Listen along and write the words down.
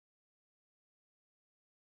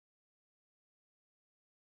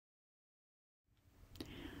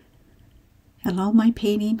Hello, my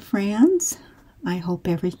painting friends. I hope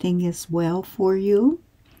everything is well for you.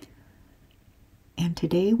 And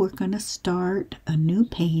today we're going to start a new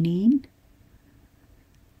painting.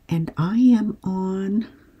 And I am on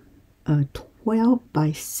a 12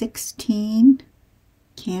 by 16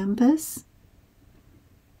 canvas.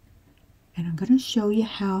 And I'm going to show you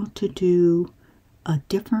how to do a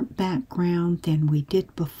different background than we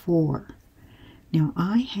did before. Now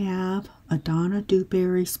I have a Donna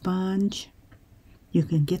Dewberry sponge. You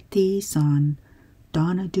can get these on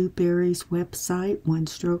Donna Dewberry's website,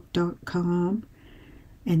 onestroke.com,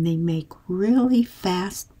 and they make really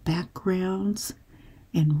fast backgrounds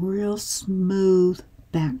and real smooth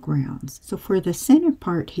backgrounds. So for the center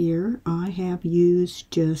part here, I have used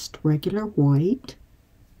just regular white,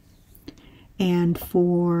 and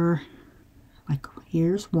for, like,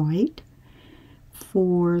 here's white.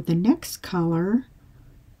 For the next color,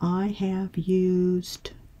 I have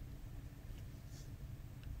used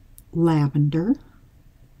lavender.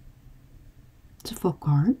 It's a folk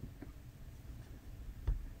art.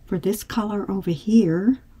 For this color over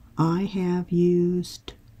here, I have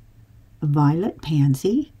used a violet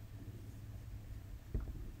pansy,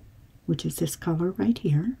 which is this color right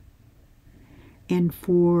here. And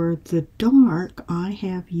for the dark, I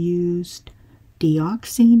have used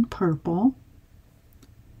dioxine purple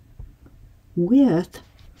with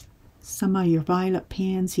some of your violet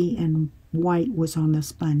pansy, and white was on the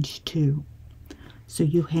sponge too. So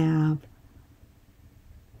you have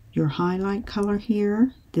your highlight color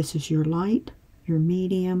here. This is your light, your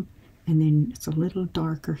medium, and then it's a little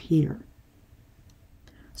darker here.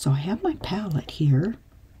 So I have my palette here,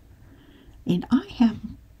 and I have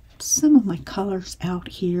some of my colors out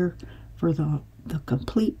here for the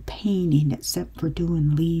complete painting, except for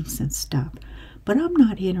doing leaves and stuff. But I'm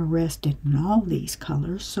not interested in all these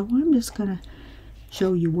colors, so I'm just going to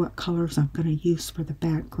show you what colors I'm going to use for the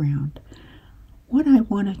background. What I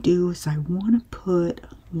want to do is I want to put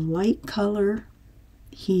light color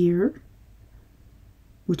here,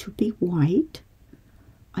 which would be white.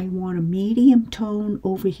 I want a medium tone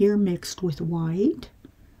over here mixed with white,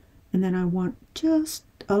 and then I want just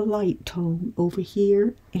a light tone over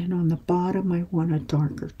here, and on the bottom I want a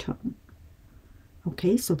darker tone.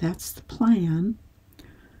 Okay, so that's the plan.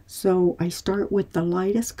 So I start with the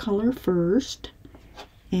lightest color first.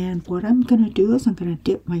 And what I'm going to do is I'm going to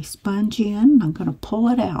dip my sponge in. I'm going to pull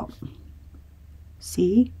it out.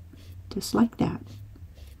 See? Just like that.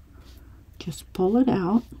 Just pull it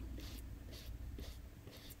out.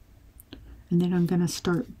 And then I'm going to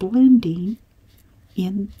start blending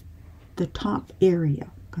in the top area.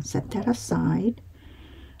 I'm going to set that aside.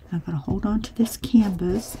 I'm going to hold on to this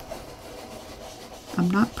canvas. I'm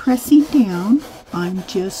not pressing down. I'm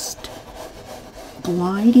just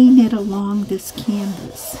gliding it along this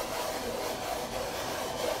canvas.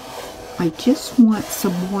 I just want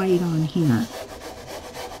some white on here.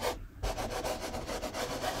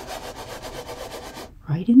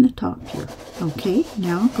 Right in the top here. Okay,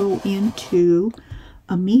 now go into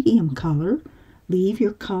a medium color. Leave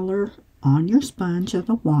your color on your sponge of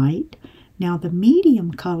the white. Now the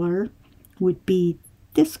medium color would be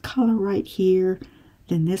this color right here.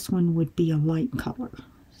 Then this one would be a light color.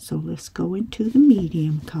 So let's go into the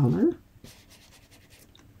medium color.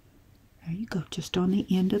 There you go, just on the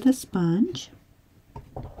end of the sponge.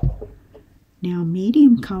 Now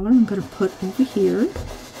medium color I'm going to put over here.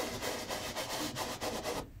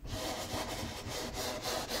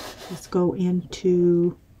 Let's go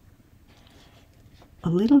into a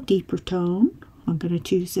little deeper tone. I'm going to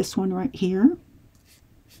choose this one right here.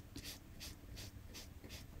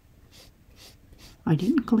 I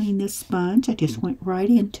didn't clean this sponge, I just went right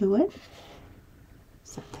into it.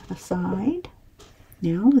 Set that aside.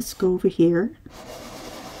 Now let's go over here.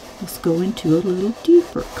 Let's go into a little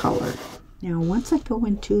deeper color. Now once I go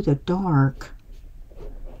into the dark,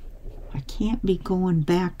 I can't be going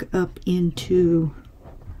back up into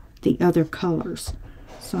the other colors.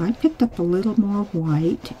 So I picked up a little more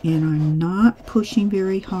white, and I'm not pushing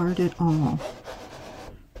very hard at all.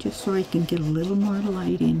 Just so I can get a little more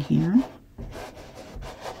light in here.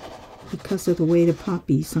 Because of the way the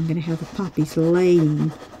poppies, I'm going to have the poppies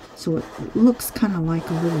laying, so it looks kind of like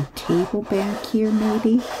a little table back here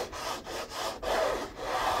maybe.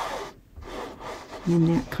 And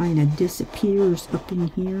that kind of disappears up in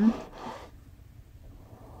here.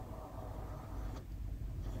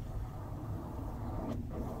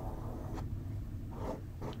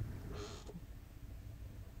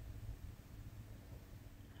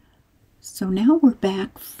 So now we're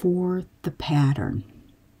back for the pattern.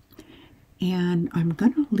 And I'm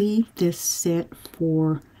going to leave this sit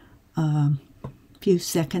for a few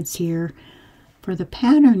seconds here For the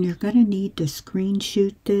pattern, you're going to need to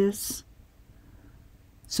screenshot this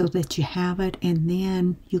so that you have it, and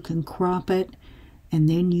then you can crop it, and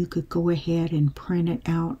then you could go ahead and print it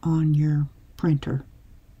out on your printer.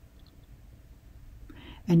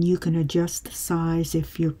 And you can adjust the size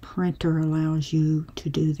if your printer allows you to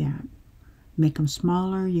do that. Make them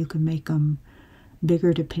smaller, you can make them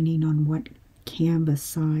bigger depending on what canvas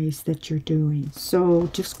size that you're doing. So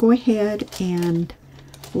just go ahead and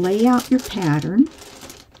lay out your pattern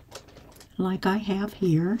like I have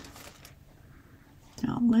here.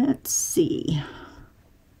 Now let's see.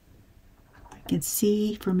 I can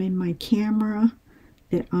see from in my camera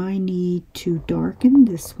that I need to darken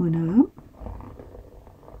this one up.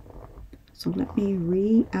 So let me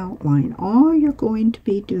re-outline. All you're going to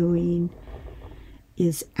be doing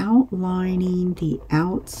is outlining the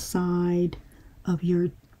outside of your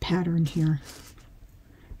pattern here.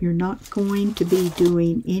 You're not going to be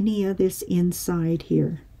doing any of this inside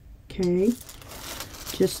here, okay?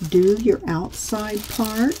 Just do your outside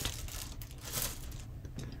part.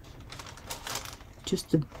 Just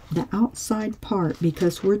the outside part,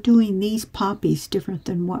 because we're doing these poppies different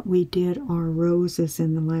than what we did our roses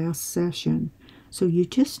in the last session. So you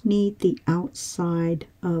just need the outside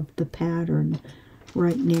of the pattern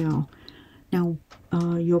right now. Now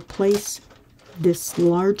you'll place this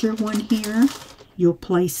larger one here. You'll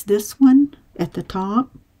place this one at the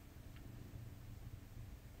top.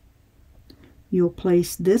 You'll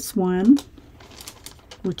place this one,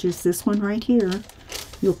 which is this one right here.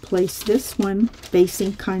 You'll place this one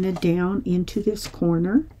facing kind of down into this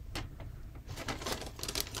corner.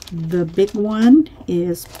 The big one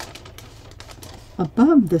is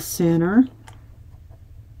above the center,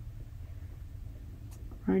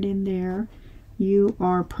 right in there. You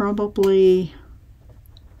are probably,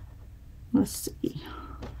 let's see,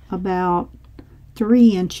 about 3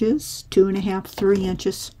 inches, 2.5, 3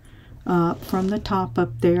 inches from the top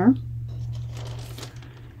up there.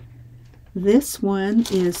 This one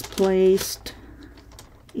is placed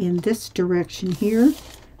in this direction here.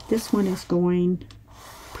 This one is going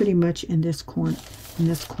pretty much in this corner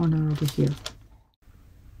over here.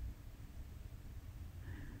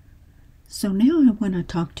 So now I want to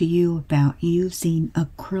talk to you about using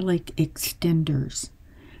acrylic extenders.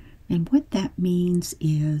 And what that means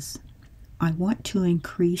is I want to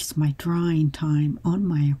increase my drying time on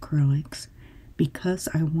my acrylics because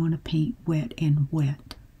I want to paint wet and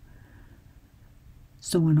wet.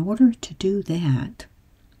 So in order to do that,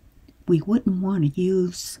 we wouldn't want to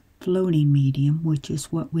use floating medium, which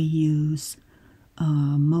is what we use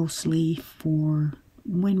mostly for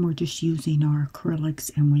when we're just using our acrylics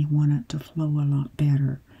and we want it to flow a lot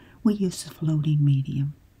better. We use the floating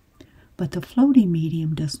medium. But the floating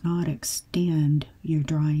medium does not extend your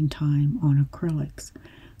drying time on acrylics.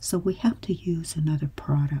 So we have to use another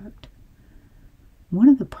product. One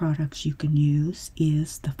of the products you can use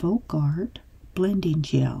is the Folk Art blending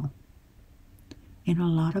gel, and a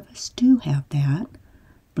lot of us do have that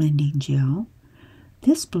blending gel.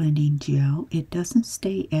 This blending gel, it doesn't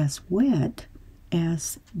stay as wet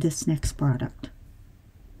as this next product.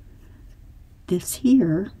 This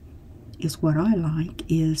here is what I like,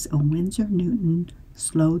 is a Winsor Newton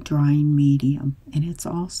slow drying medium, and it's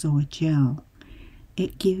also a gel.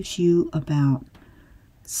 It gives you about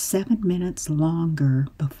 7 minutes longer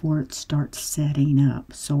before it starts setting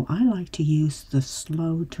up. So I like to use the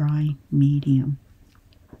slow dry medium.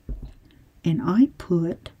 And I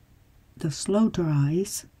put the slow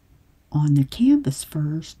dries on the canvas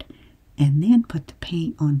first and then put the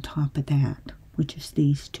paint on top of that, which is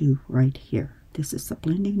these two right here. This is the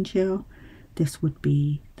blending gel. This would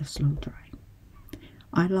be the slow dry.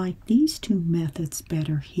 I like these two methods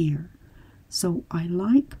better here. So I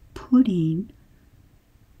like putting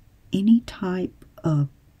any type of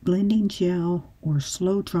blending gel or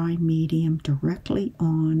slow dry medium directly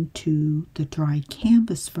onto the dry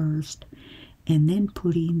canvas first, and then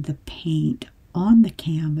putting the paint on the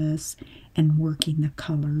canvas and working the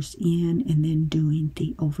colors in, and then doing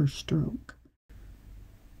the overstroke.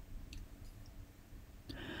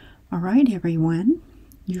 Alright everyone,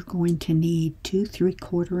 you're going to need 2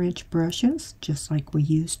 3/4 inch brushes, just like we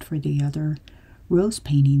used for the other rose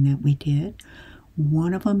painting that we did.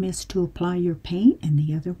 One of them is to apply your paint, and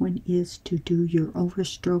the other one is to do your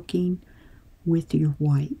overstroking with your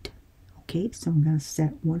white. Okay, so I'm going to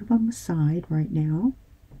set one of them aside right now.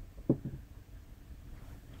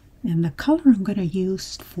 And the color I'm going to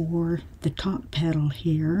use for the top petal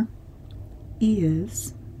here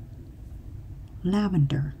is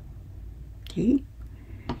lavender. Okay,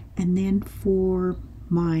 and then for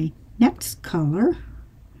my next color,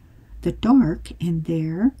 the dark in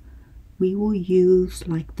there, we will use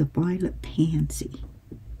like the violet pansy.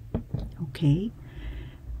 Okay,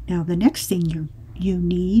 now the next thing you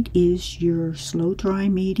need is your slow dry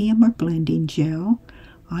medium or blending gel.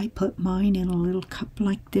 I put mine in a little cup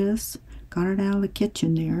like this, got it out of the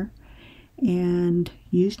kitchen there, and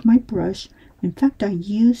used my brush. In fact, I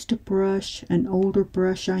used a brush, an older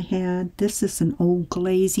brush I had. This is an old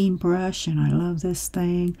glazing brush, and I love this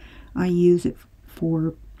thing. I use it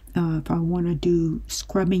for if I want to do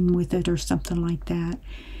scrubbing with it or something like that.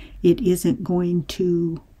 It isn't going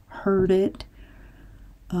to hurt it.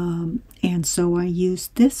 And so I use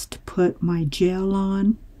this to put my gel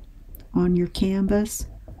on your canvas.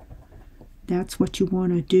 That's what you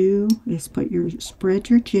want to do, is spread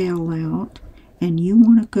your gel out, and you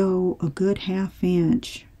want to go a good 1/2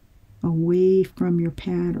 inch away from your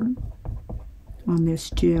pattern on this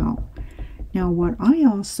gel. Now what I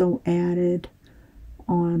also added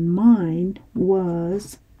on mine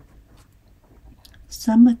was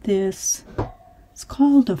some of this, it's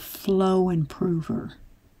called a flow improver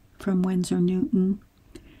from Winsor Newton,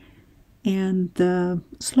 and the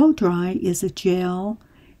slow dry is a gel,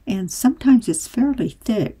 and sometimes it's fairly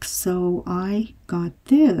thick, so I got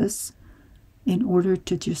this in order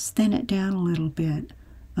to just thin it down a little bit.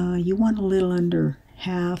 You want a little under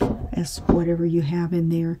half as whatever you have in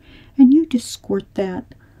there, and you just squirt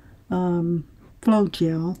that flow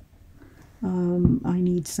gel. I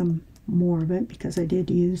need some more of it because I did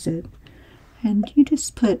use it, and you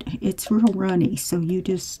just put, it's real runny, so you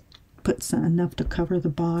just put enough to cover the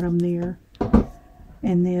bottom there,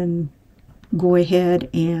 and then go ahead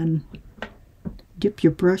and dip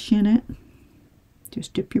your brush in it.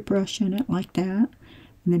 Just dip your brush in it like that,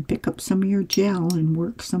 and then pick up some of your gel and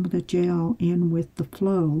work some of the gel in with the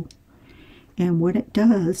flow. And what it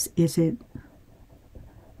does is it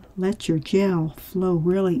lets your gel flow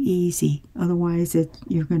really easy, otherwise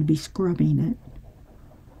you're going to be scrubbing it.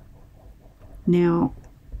 Now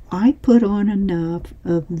I put on enough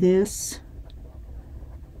of this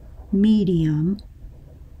medium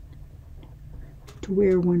to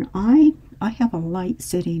where when I have a light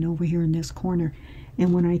sitting over here in this corner,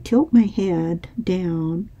 and when I tilt my head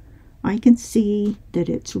down, I can see that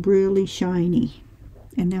it's really shiny,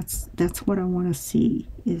 and that's what I want to see,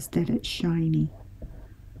 is that it's shiny.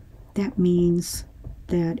 That means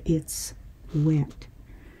that it's wet.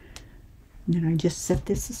 And then I just set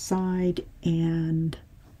this aside and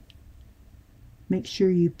make sure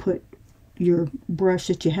you put your brush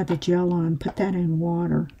that you have the gel on, put that in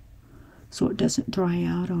water so it doesn't dry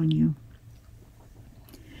out on you.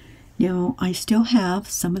 Now I still have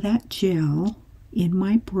some of that gel in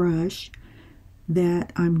my brush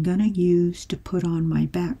that I'm going to use to put on my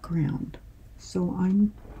background. So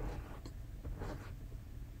I'm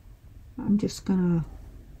just going to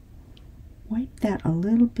wipe that a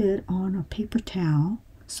little bit on a paper towel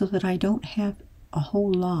so that I don't have a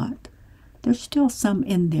whole lot. There's still some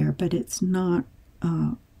in there, but it's not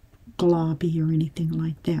globby or anything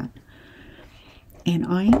like that. And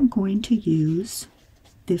I am going to use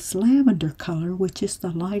this lavender color, which is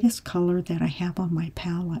the lightest color that I have on my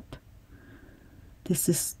palette. This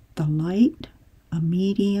is the light, a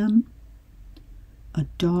medium, a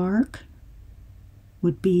dark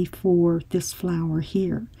would be for this flower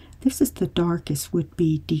here. This is the darkest, would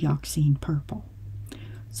be Dioxine Purple.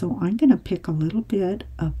 So I'm going to pick a little bit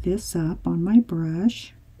of this up on my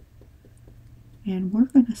brush, and we're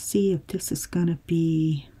going to see if this is going to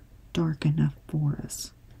be dark enough for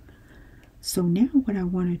us. So now what I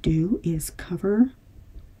want to do is cover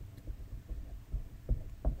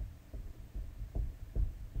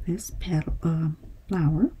this petal,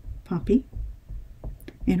 flower, poppy,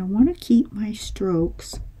 and I want to keep my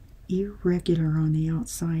strokes irregular on the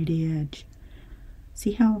outside edge.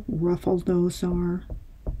 See how ruffled those are?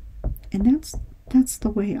 And that's the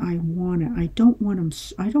way I want it. I don't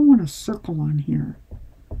want a circle on here.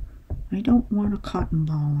 I don't want a cotton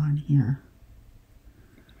ball on here.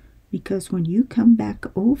 Because when you come back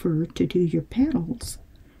over to do your petals,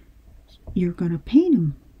 you're going to paint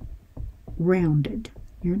them rounded.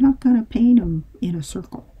 You're not going to paint them in a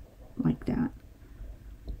circle like that.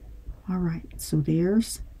 Alright, so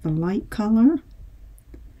there's the light color.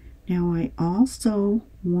 Now I also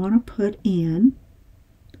want to put in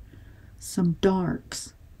some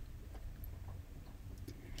darks,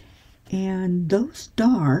 and those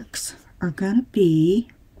darks are going to be,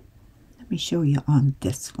 let me show you on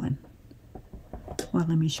this one. Well,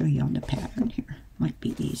 let me show you on the pattern here, might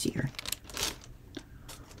be easier.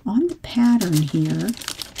 On the pattern here,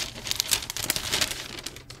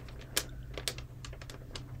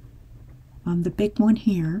 on the big one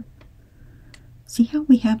here, see how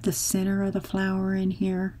we have the center of the flower in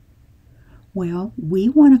here? Well, we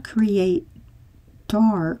want to create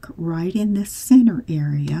dark right in the center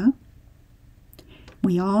area.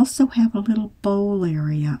 We also have a little bowl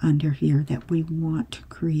area under here that we want to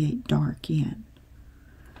create dark in.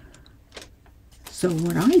 So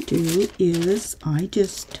what I do is I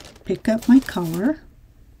just pick up my color.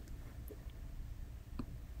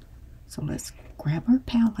 So let's grab our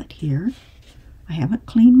palette here. I haven't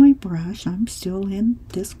cleaned my brush. I'm still in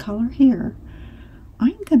this color here.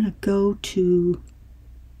 I'm going to go to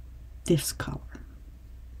this color.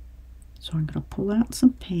 So I'm going to pull out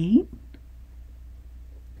some paint.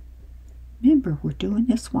 Remember, we're doing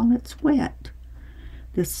this while it's wet.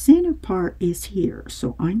 The center part is here,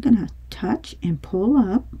 so I'm going to touch and pull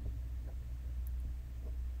up.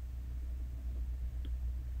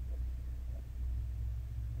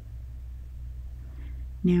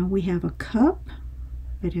 Now we have a cup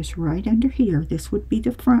that is right under here. This would be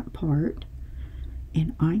the front part.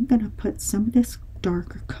 And I'm going to put some of this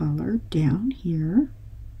darker color down here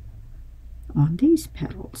on these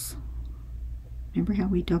petals. Remember how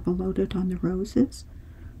we double loaded on the roses?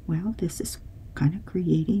 Well, this is kind of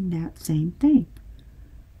creating that same thing.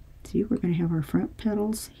 See, we're going to have our front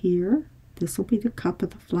petals here. This will be the cup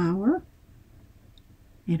of the flower.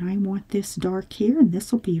 And I want this dark here, and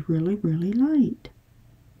this will be really, really light.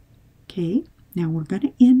 Okay, now we're going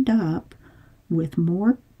to end up with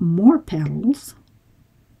more petals,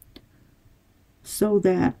 so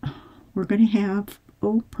that we're going to have,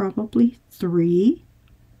 probably 3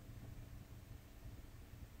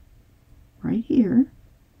 right here.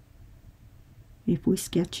 If we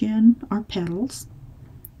sketch in our petals,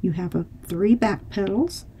 you have 3 back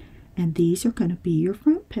petals, and these are going to be your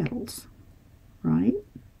front petals, right?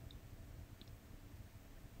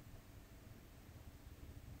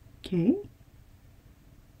 Okay.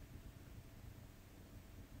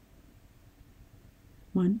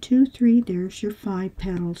 One, 2, 3, there's your 5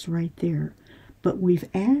 petals right there. But we've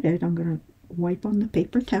added, I'm going to wipe on the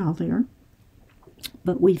paper towel there,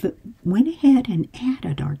 but we've went ahead and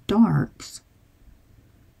added our darks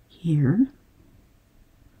here,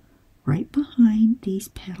 right behind these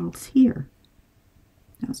petals here.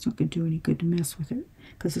 Now it's not going to do any good to mess with it,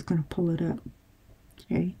 because it's going to pull it up.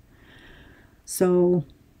 Okay, so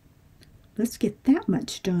let's get that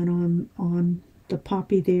much done on the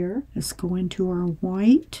poppy there. Let's go into our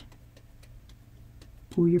white,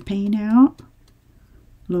 pull your paint out,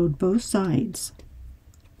 load both sides,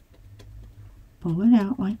 pull it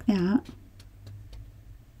out like that.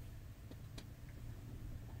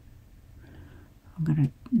 I'm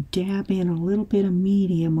going to dab in a little bit of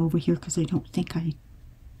medium over here because I don't think I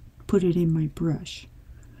put it in my brush.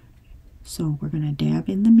 So we're going to dab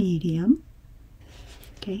in the medium.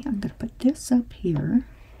 Okay, I'm going to put this up here.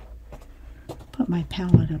 Put my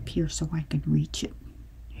palette up here so I can reach it.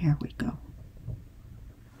 Here we go.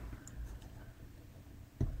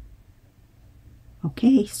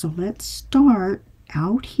 Okay, so let's start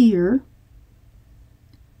out here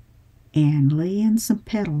and lay in some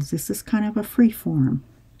petals. This is kind of a free form.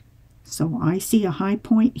 So I see a high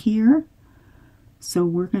point here. So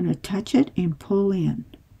we're going to touch it and pull in.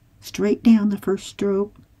 Straight down the first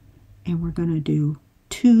stroke. And we're going to do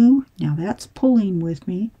 2. Now that's pulling with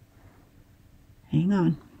me. Hang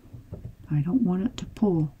on. I don't want it to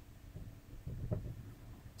pull.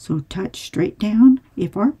 So touch straight down.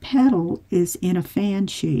 If our petal is in a fan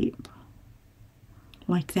shape,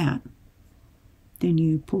 like that, then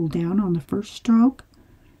you pull down on the first stroke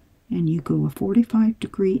and you go a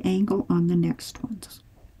 45-degree angle on the next ones.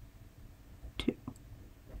 2.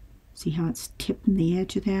 See how it's tipping the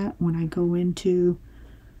edge of that when I go into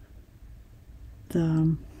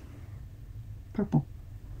the purple.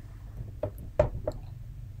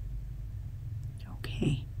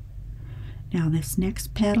 Okay. Now this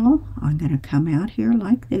next petal, I'm going to come out here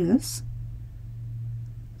like this.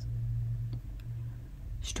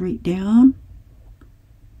 Straight down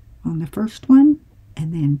on the first one,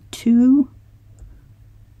 and then 2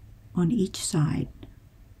 on each side.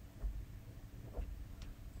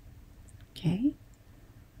 Okay.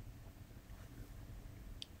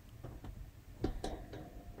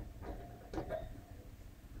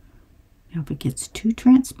 Now if it gets too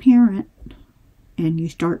transparent and you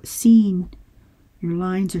start seeing your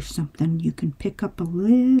lines or something, you can pick up a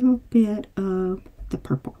little bit of the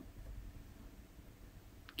purple.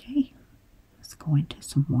 Okay, let's go into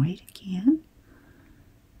some white again.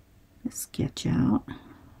 Let's sketch out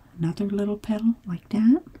another little petal like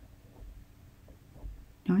that.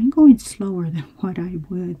 Now I'm going slower than what I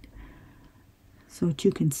would so that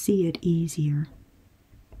you can see it easier.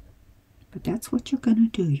 But that's what you're going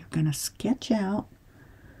to do. You're going to sketch out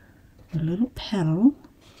your little petal.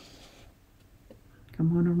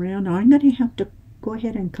 come on around. Now I'm going to have to go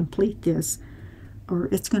ahead and complete this, or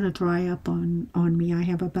it's going to dry up on me. I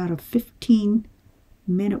have about a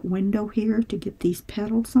 15-minute window here to get these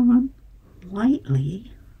petals on.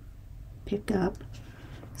 Lightly pick up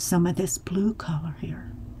some of this blue color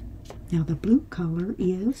here. Now the blue color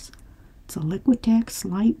it's a Liquitex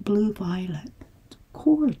light blue violet. It's a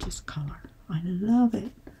gorgeous color. I love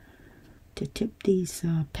it to tip these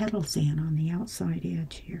petals in on the outside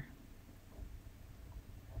edge here.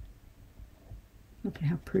 Look at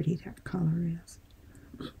how pretty that color is.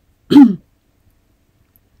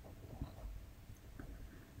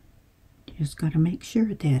 Just got to make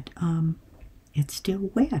sure that it's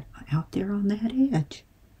still wet out there on that edge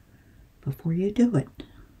before you do it.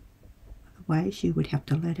 Otherwise, you would have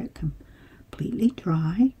to let it completely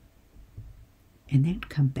dry and then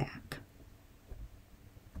come back.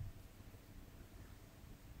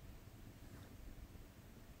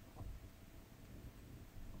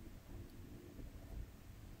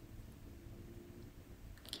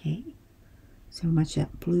 Okay, so much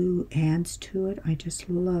that blue adds to it. I just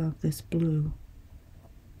love this blue.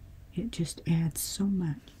 It just adds so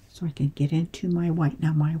much. So I can get into my white.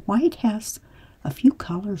 Now my white has a few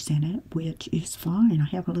colors in it, which is fine.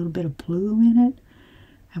 I have a little bit of blue in it.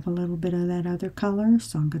 I have a little bit of that other color.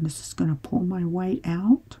 So I'm just going to pull my white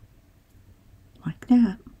out like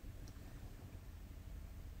that.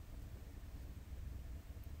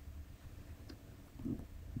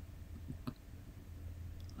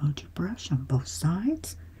 Load your brush on both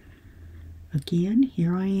sides. Again,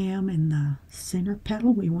 here I am in the center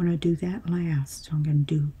petal. We want to do that last. So I'm going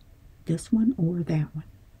to do this one or that one.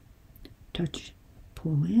 Touch,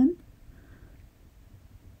 pull in.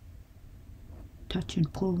 Touch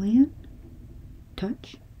and pull in.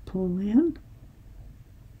 Touch, pull in.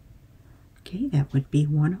 Okay, that would be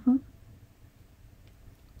one of them.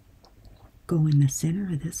 Go in the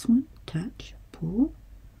center of this one. Touch, pull.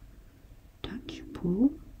 Touch,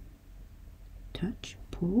 pull. Touch,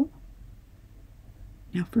 pull.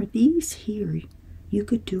 Now for these here, you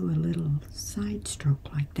could do a little side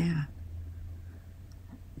stroke like that.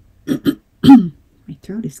 My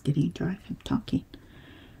throat is getting dry from talking.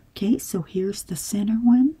 Okay, so here's the center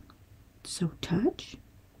one. So touch,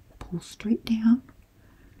 pull straight down.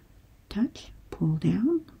 Touch, pull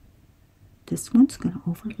down. This one's going to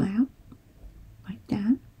overlap like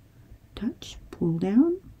that. Touch, pull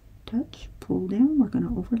down. Touch, pull down. We're going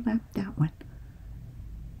to overlap that one.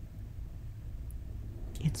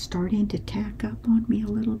 It's starting to tack up on me a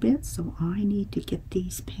little bit, so I need to get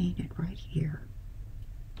these painted right here.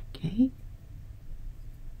 Okay.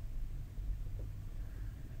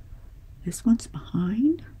 This one's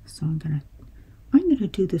behind, so I'm gonna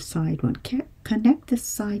do the side one. Connect the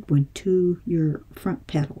side one to your front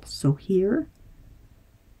petals. So here,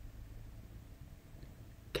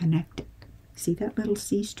 connect it. See that little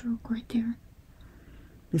C stroke right there?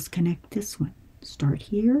 Let's connect this one. Start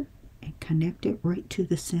here and connect it right to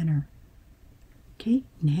the center. Okay,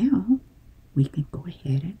 now we can go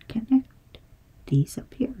ahead and connect these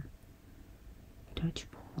up here. Touch,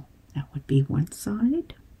 pull. That would be one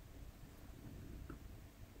side.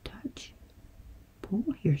 Touch, pull.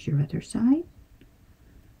 Here's your other side.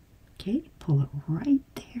 Okay, pull it right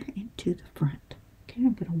there into the front. Okay,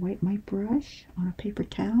 I'm going to wipe my brush on a paper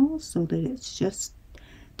towel so that it's just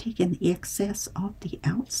taking the excess off the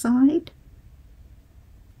outside.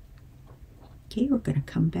 Okay, we're going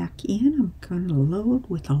to come back in. I'm going to load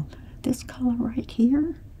with this color right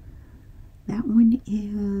here. That one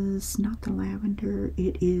is not the lavender.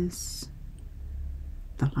 It is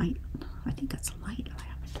the light. I think it's light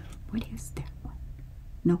lavender. What is that one?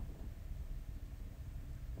 No.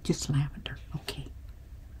 Just lavender. Okay.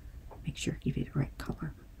 Make sure I give you the right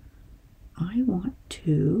color. I want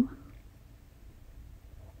to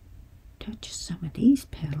touch some of these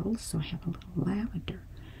petals so I have a little lavender.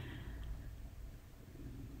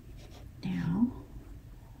 Now,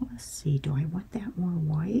 let's see, do I want that more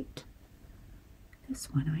white?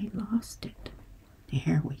 This one, I lost it.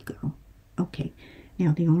 There we go. Okay,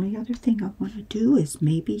 now the only other thing I want to do is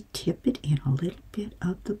maybe tip it in a little bit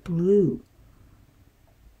of the blue.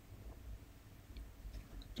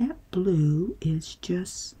 That blue is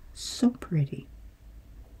just so pretty.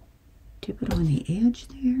 Tip it on the edge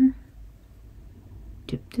there.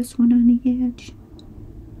 Tip this one on the edge.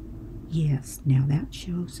 Yes, now that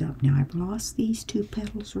shows up. Now I've lost these two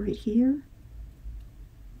petals right here.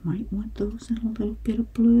 Might want those in a little bit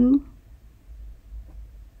of blue.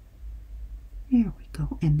 There we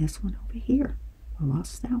go. And this one over here. I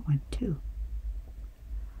lost that one too.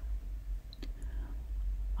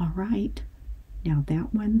 All right. Now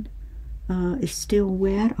that one, is still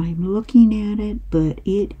wet. I'm looking at it, but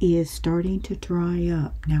it is starting to dry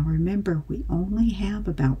up. Now remember, we only have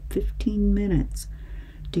about 15 minutes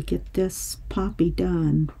to get this poppy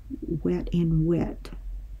done, wet in wet.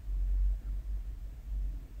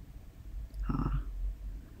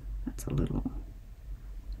 That's a little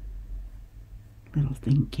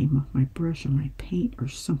thing came off my brush or my paint or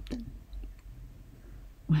something.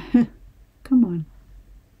 Come on.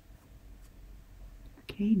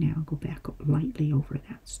 Okay, now go back lightly over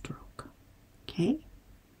that stroke. Okay,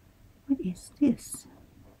 what is this?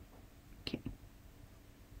 Okay.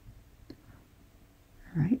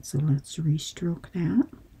 All right, so let's restroke that.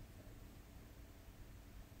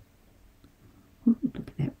 Ooh, look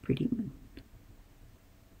at that pretty one.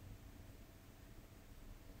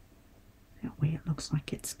 That way it looks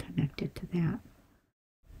like it's connected to that.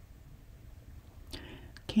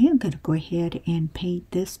 Okay, I'm going to go ahead and paint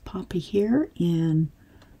this poppy here in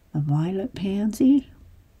the violet pansy.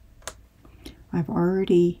 I've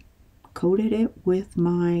already coated it with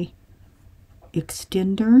my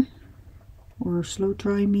extender or slow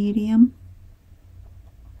dry medium.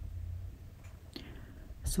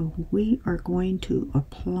 So we are going to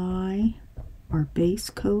apply our base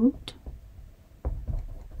coat.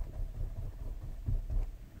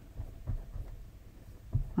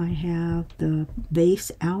 I have the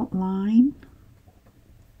base outline.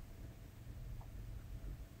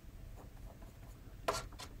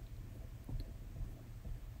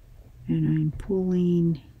 And I'm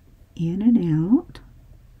pulling in and out.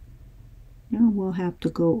 Now we'll have to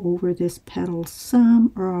go over this petal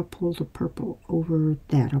some, or I'll pull the purple over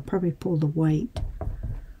that. I'll probably pull the white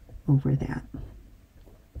over that.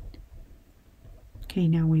 Okay,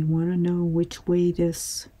 now we want to know which way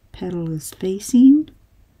this petal is facing.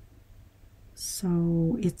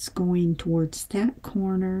 So it's going towards that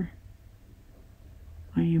corner.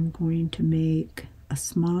 I am going to make a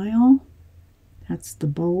smile. That's the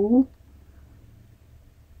bowl.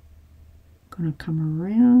 Gonna come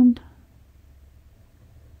around.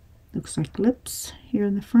 Looks like lips here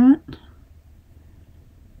in the front.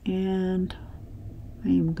 And I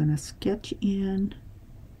am gonna sketch in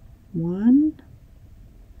 1,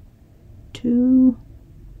 2,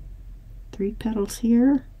 3 petals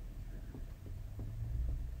here.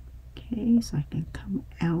 Okay, so I can come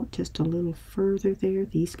out just a little further there.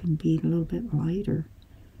 These can be a little bit lighter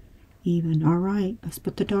even. All right, let's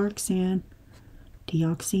put the darks in.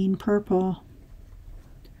 Dioxine purple.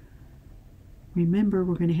 Remember,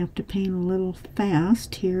 we're going to have to paint a little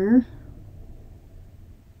fast here.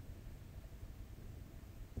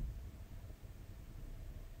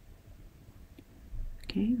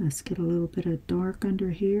 Okay, let's get a little bit of dark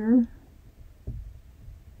under here.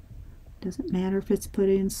 Doesn't matter if it's put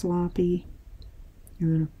in sloppy.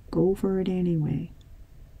 You're going to go over it anyway.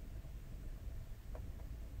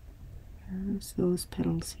 There's those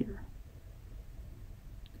petals here.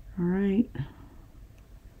 All right.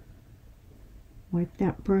 Wipe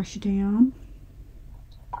that brush down.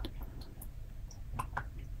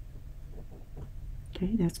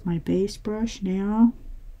 Okay, that's my base brush. Now,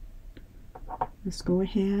 let's go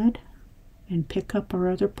ahead and pick up our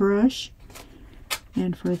other brush.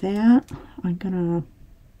 And for that, I'm going to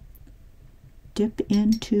dip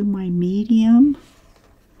into my medium.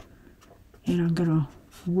 And I'm going to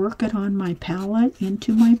work it on my palette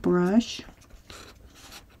into my brush.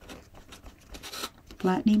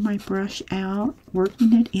 Flattening my brush out,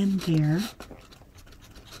 working it in there.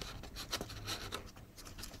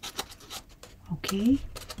 Okay.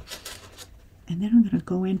 And then I'm going to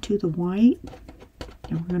go into the white,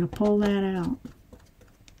 and we're going to pull that out.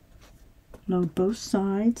 Load both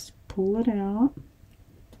sides, pull it out.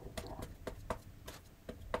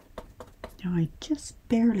 Now I just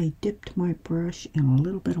barely dipped my brush in a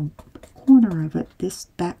little bit of corner of it, this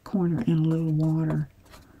back corner, in a little water.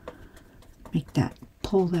 Make that,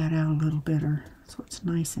 pull that out a little better so it's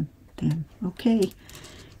nice and thin. Okay,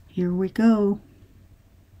 here we go.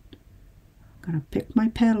 I'm going to pick my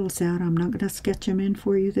petals out. I'm not going to sketch them in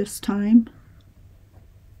for you this time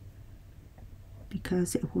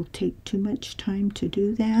because it will take too much time to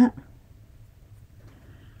do that.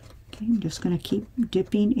 Okay, I'm just going to keep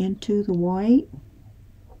dipping into the white,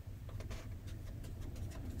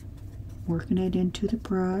 working it into the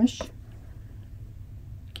brush.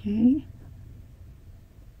 Okay.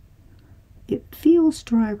 It feels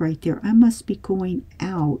dry right there. I must be going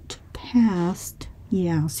out past,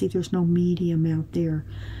 yeah, see there's no medium out there.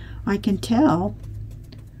 I can tell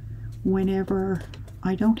whenever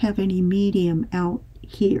I don't have any medium out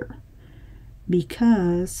here,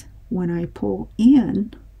 because when I pull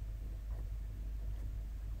in,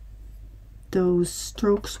 those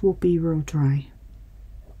strokes will be real dry.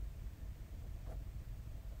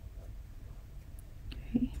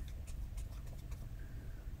 Okay.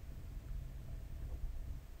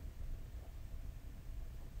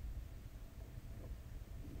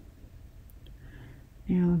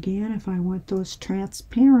 Now again, if I want those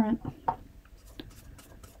transparent,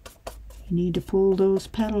 you need to pull those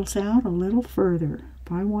petals out a little further.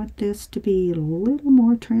 If I want this to be a little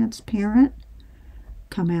more transparent,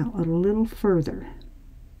 come out a little further.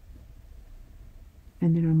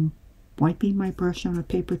 And then I'm wiping my brush on a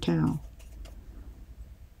paper towel.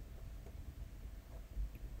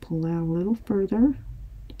 Pull out a little further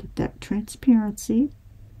to get that transparency.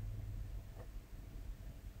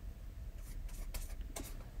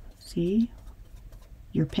 See?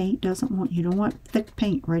 Your paint doesn't want, you don't want thick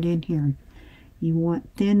paint right in here. You want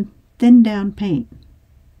thin down paint.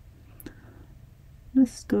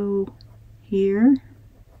 Let's go here,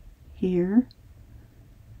 here.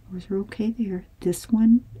 Those are okay there. This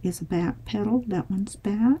one is a back petal, that one's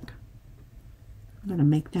back. I'm going to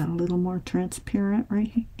make that a little more transparent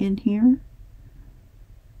right in here.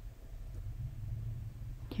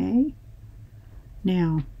 Okay.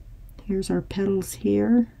 Now, here's our petals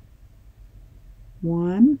here.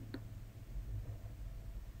 1,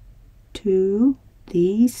 2,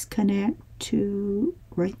 these connect to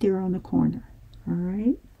right there on the corner.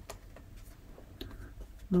 Alright.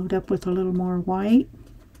 Load up with a little more white.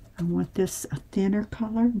 I want this a thinner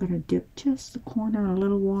color. I'm going to dip just the corner in a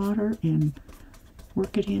little water and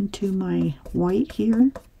work it into my white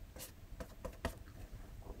here.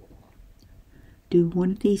 Do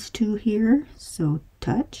one of these two here. So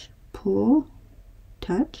touch, pull,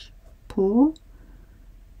 touch, pull,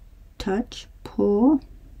 touch, pull.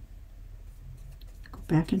 Go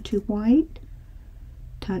back into white.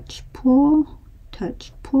 Touch, pull,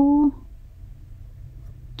 touch, pull,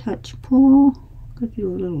 touch, pull. Go do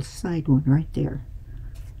a little side one right there.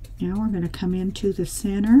 Now we're going to come into the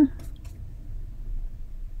center.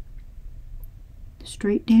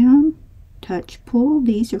 Straight down, touch, pull.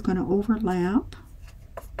 These are going to overlap.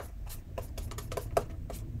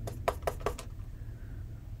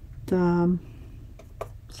 The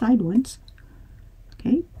side ones.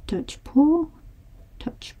 Okay, touch, pull,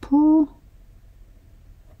 touch, pull,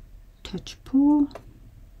 touch, pull.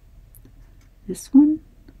 This one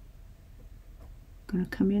going to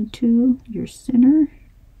come into your center.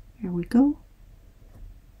 There we go.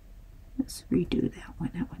 Let's redo that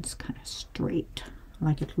one. That one's kind of straight. I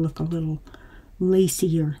like it to look a little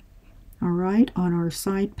lacier. All right, on our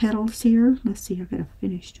side petals here, let's see, I've got to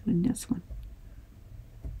finish doing this one.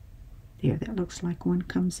 There, that looks like one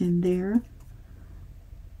comes in there.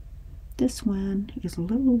 This one is a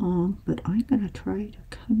little long, but I'm going to try to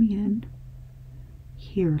come in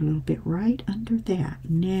here a little bit right under that.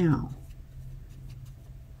 Now,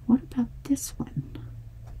 what about this one?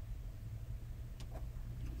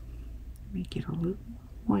 Let me get a little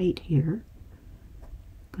white here.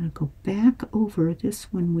 I'm going to go back over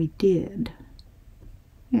this one we did.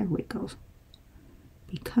 There we go.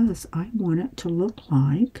 Because I want it to look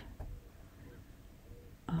like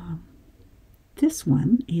this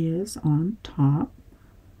one is on top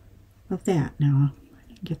of that. Now, I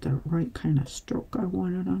didn't get the right kind of stroke I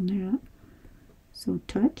wanted on that. So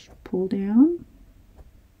touch, pull down.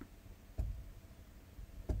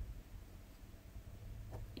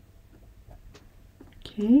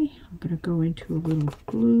 Okay, I'm going to go into a little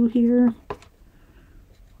glue here.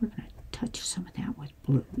 We're going to touch some of that with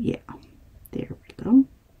blue. Yeah, there we go.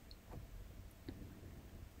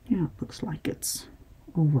 Now it looks like it's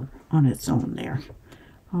over on its own there.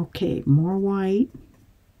 Okay, more white.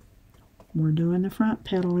 We're doing the front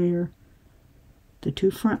petal here. The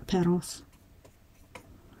two front petals.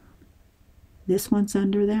 This one's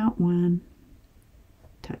under that one.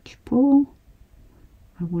 Touch, pull.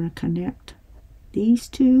 I want to connect these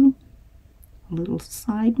two, a little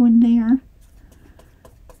side one there.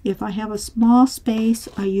 If I have a small space,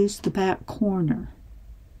 I use the back corner.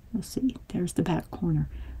 Let's see, there's the back corner.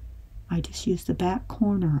 I just use the back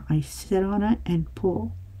corner. I sit on it and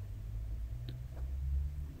pull.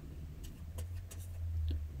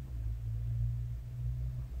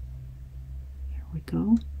 There we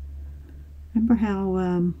go. Remember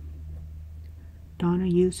how Donna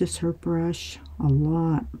uses her brush a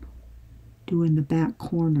lot, doing the back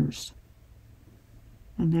corners,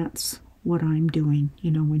 and that's what I'm doing,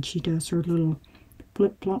 you know, when she does her little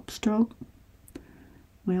flip-flop stroke.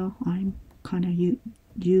 Well, I'm kind of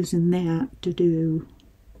using that to do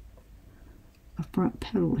a front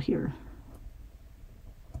petal here.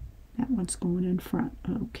 That one's going in front.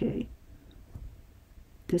 Okay,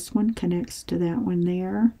 this one connects to that one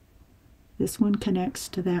there. This one connects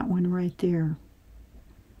to that one right there.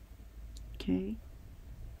 Okay.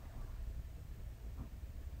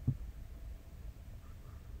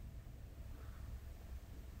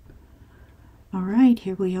 Alright,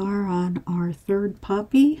 here we are on our third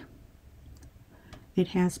puppy. It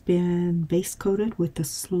has been base coated with the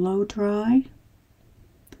slow dry,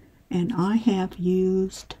 and I have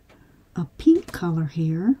used a pink color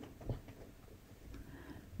here.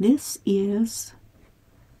 This is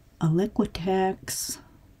a Liquitex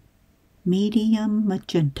medium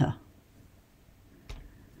magenta.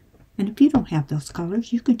 And if you don't have those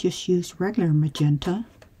colors, you could just use regular magenta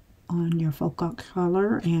on your Folk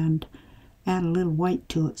color and add a little white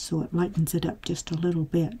to it so it lightens it up just a little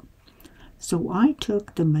bit. So I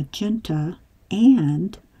took the magenta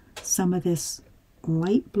and some of this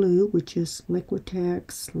light blue, which is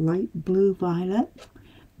Liquitex light blue violet,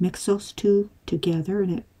 mix those two together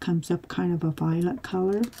and it comes up kind of a violet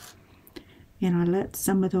color. And I let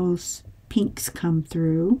some of those pinks come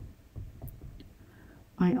through.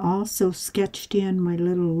 I also sketched in my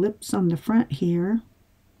little lips on the front here.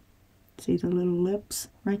 See the little lips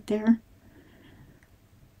right there?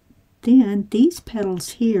 Then these petals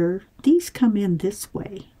here, these come in this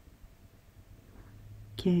way.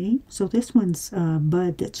 Okay, so this one's a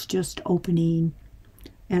bud that's just opening,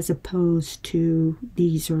 as opposed to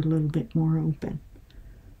these are a little bit more open.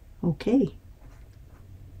 Okay,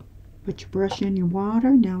 put your brush in your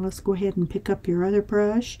water. Now let's go ahead and pick up your other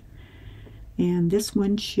brush. And this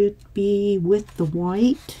one should be with the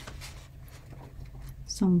white.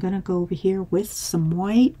 So I'm going to go over here with some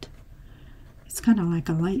white. It's kind of like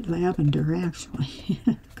a light lavender actually,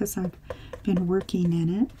 because I've been working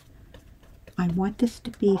in it. I want this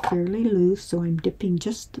to be fairly loose, so I'm dipping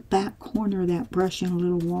just the back corner of that brush in a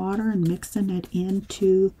little water and mixing it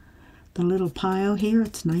into the little pile here.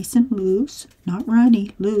 It's nice and loose, not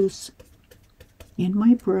runny, loose in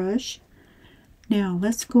my brush. Now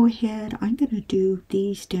let's go ahead. I'm going to do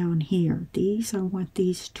these down here. These, I want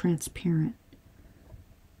these transparent.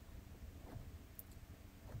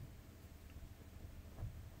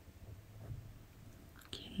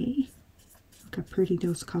 Okay, look how pretty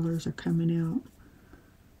those colors are coming out.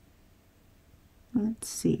 Let's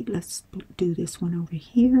see, let's do this one over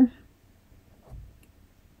here.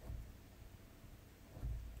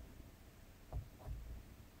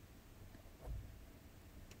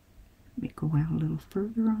 Let me go out a little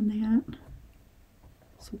further on that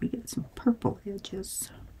so we get some purple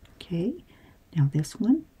edges. Okay, now this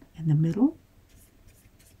one in the middle.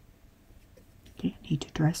 Okay, I need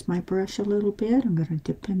to dress my brush a little bit. I'm going to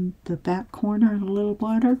dip in the back corner in a little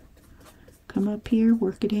water. Come up here,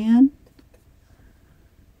 work it in.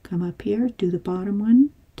 Come up here, do the bottom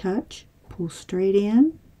one, touch, pull straight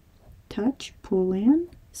in, touch, pull in,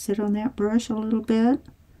 sit on that brush a little bit.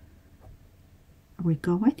 There we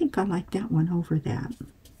go. I think I like that one over that.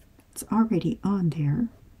 It's already on there.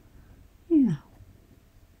 Yeah.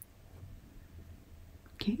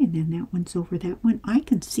 Okay, and then that one's over that one. I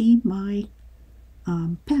can see my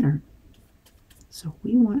pattern. So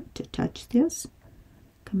we want to touch this,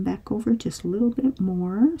 come back over just a little bit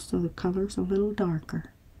more so the color's a little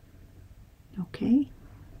darker. Okay,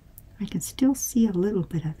 I can still see a little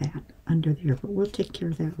bit of that under there, but we'll take care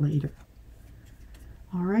of that later.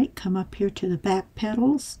 Alright, come up here to the back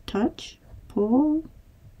petals, touch, pull.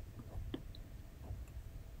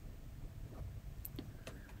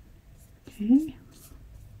 Okay,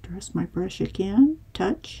 dress my brush again,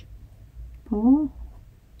 touch, pull,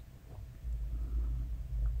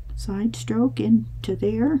 side stroke into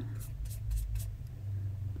there,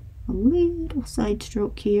 a little side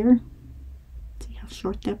stroke here. See how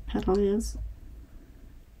short that petal is?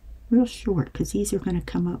 Real short, because these are going to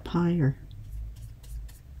come up higher.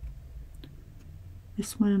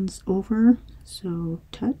 This one's over, so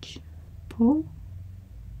touch, pull,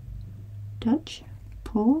 touch,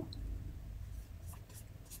 pull,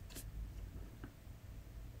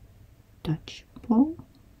 touch, pull.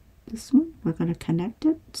 This one, we're going to connect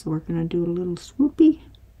it, so we're going to do a little swoopy.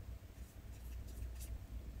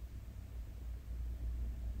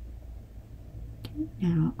 Okay,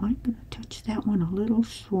 now I'm going to touch that one a little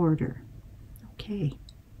shorter. Okay,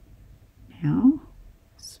 now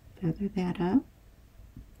let's feather that up.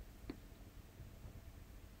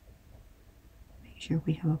 Make sure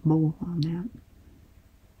we have a bowl on that.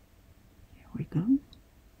 There we go.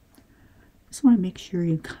 Just want to make sure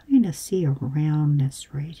you kind of see a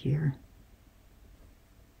roundness right here.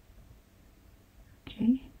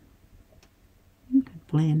 Okay. You can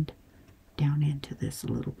blend down into this a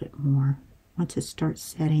little bit more. Once it starts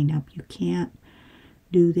setting up, you can't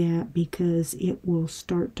do that because it will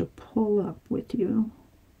start to pull up with you.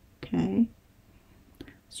 Okay,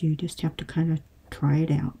 so you just have to kind of try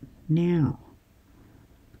it out. Now,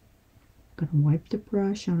 I'm going to wipe the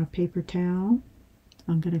brush on a paper towel.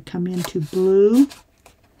 I'm going to come into blue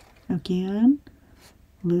again.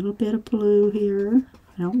 A little bit of blue here.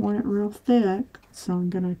 I don't want it real thick, so I'm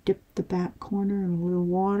going to dip the back corner in a little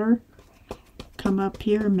water. Come up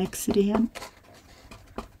here, mix it in.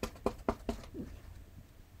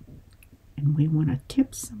 And we want to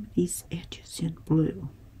tip some of these edges in blue.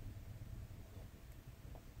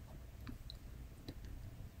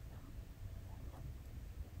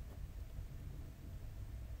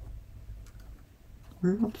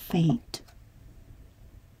 Real faint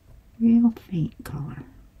color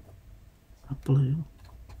of blue.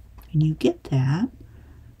 And you get that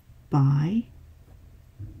by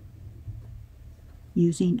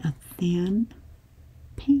using a thin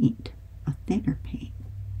paint, a thinner paint.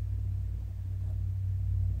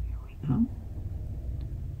 Here we go.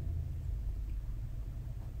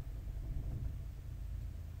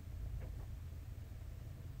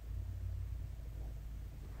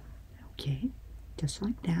 Okay, just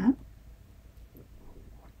like that.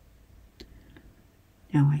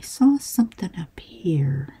 Now I saw something up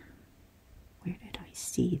here. Where did I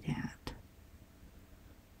see that?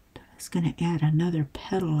 I was going to add another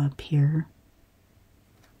petal up here.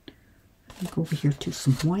 Let me go over here to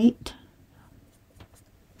some white.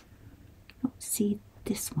 I don't see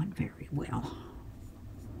this one very well.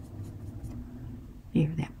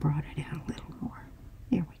 There, that brought it out a little more.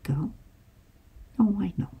 There we go. Oh,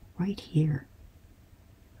 I know, right here.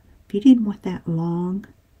 If you didn't want that long,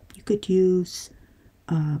 you could use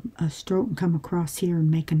a stroke and come across here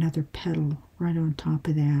and make another petal right on top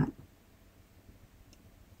of that.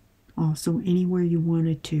 Also, anywhere you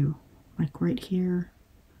wanted to, like right here,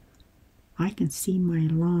 I can see my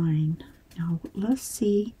line. Now, let's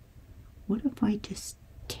see, what if I just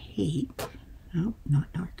take, oh,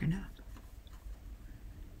 not dark enough.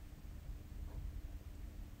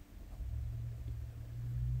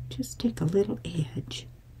 Just take a little edge.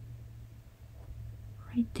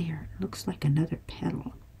 Right there, it looks like another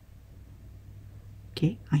petal.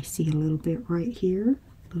 Okay, I see a little bit right here,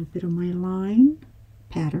 a little bit of my line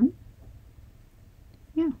pattern.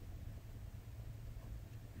 Yeah.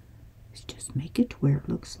 Let's just make it to where it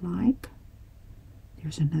looks like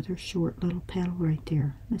there's another short little petal right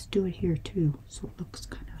there. Let's do it here too, so it looks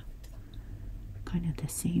kind of the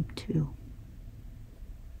same too.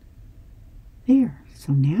 There.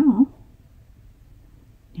 So now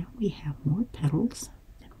we have more petals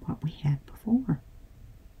what we had before.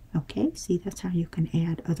 Okay, see, that's how you can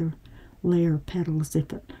add other layer petals.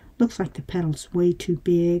 If it looks like the petal's way too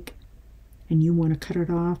big and you want to cut it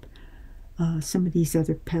off, some of these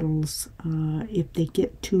other petals, if they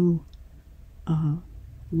get too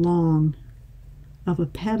long of a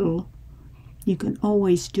petal, you can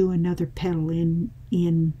always do another petal in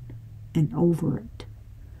and over it.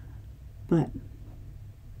 But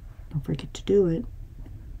don't forget to do it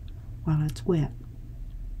while it's wet.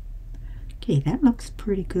 Okay, that looks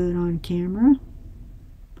pretty good on camera.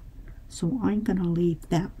 So I'm going to leave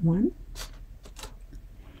that one.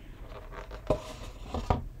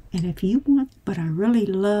 And if you want, but I really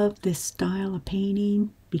love this style of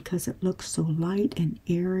painting because it looks so light and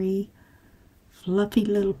airy, fluffy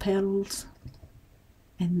little petals.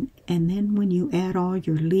 And then when you add all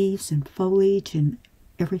your leaves and foliage and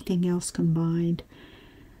everything else combined,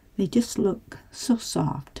 they just look so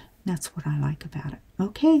soft. That's what I like about it.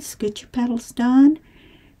 Okay, so get your petals done,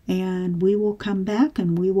 and we will come back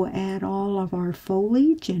and we will add all of our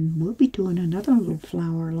foliage, and we'll be doing another little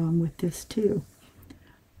flower along with this too.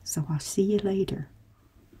 So I'll see you later.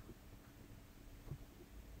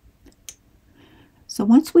 So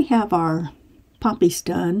once we have our poppies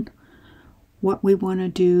done, what we want to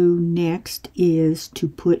do next is to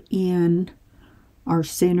put in our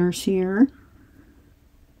centers here,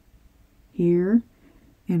 and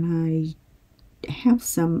I have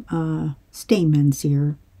some stamens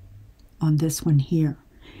here on this one here,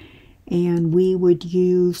 and we would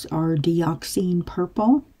use our dioxine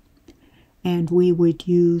purple, and we would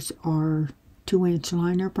use our 2-inch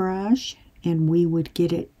liner brush, and we would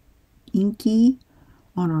get it inky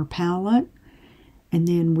on our palette, and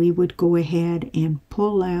then we would go ahead and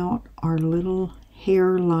pull out our little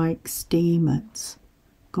hair-like stamens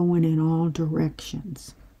going in all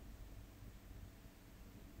directions.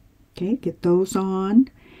 Okay, get those on,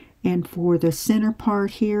 and for the center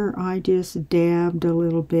part here, I just dabbed a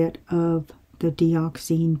little bit of the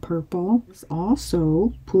dioxine purple.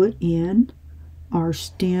 Also put in our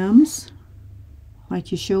stems,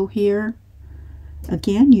 like you show here,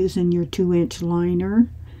 again using your 2-inch liner.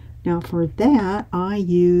 Now for that, I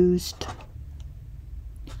used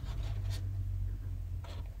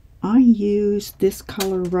this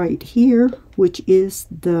color right here, which is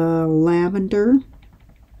the lavender.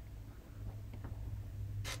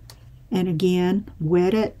 And again,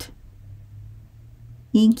 wet it,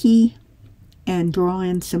 inky, and draw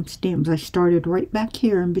in some stems. I started right back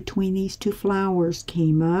here in between these two flowers,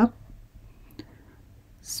 came up,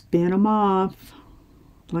 spin them off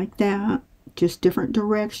like that, just different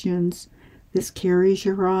directions. This carries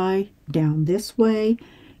your eye down this way,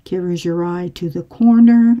 carries your eye to the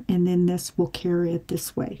corner, and then this will carry it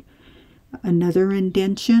this way. Another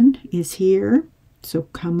indentation is here, so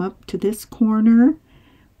come up to this corner,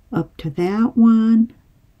 up to that one,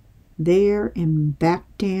 there, and back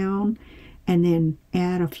down, and then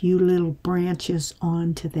add a few little branches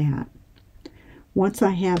onto that. Once I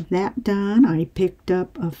have that done, I picked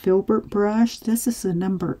up a filbert brush. This is a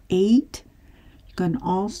number 8. You can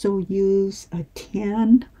also use a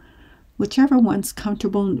 10, whichever one's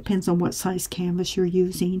comfortable. It depends on what size canvas you're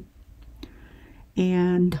using.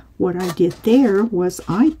 And what I did there was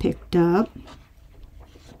I picked up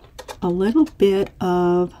a little bit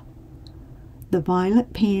of the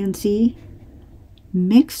violet pansy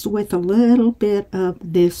mixed with a little bit of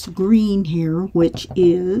this green here, which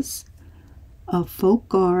is a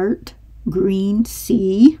Folk Art Green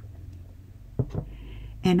Sea.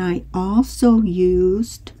 And I also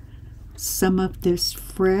used some of this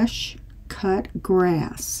fresh cut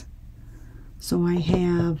grass. So I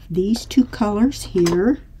have these two colors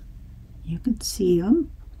here. You can see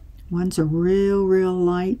them. One's a real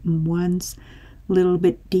light and one's a little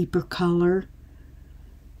bit deeper color.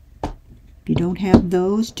 If you don't have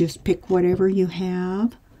those, just pick whatever you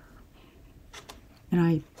have. And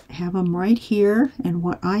I have them right here, and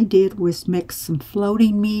what I did was mix some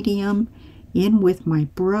floating medium in with my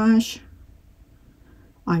brush.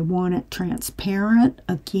 I want it transparent.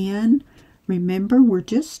 Again, remember, we're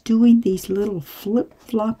just doing these little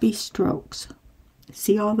flip-floppy strokes.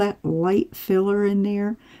 See all that light filler in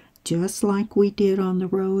there? Just like we did on the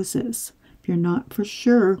roses. If you're not for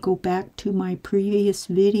sure, go back to my previous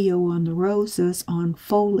video on the roses on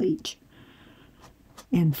foliage.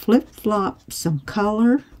 And flip-flop some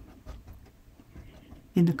color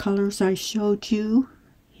in the colors I showed you.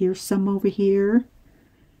 Here's some over here.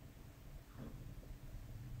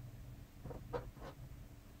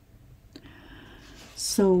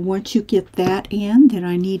 So once you get that in, then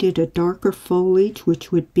I needed a darker foliage,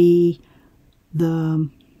 which would be the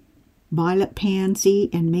violet pansy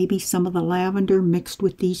and maybe some of the lavender mixed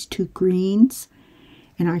with these two greens.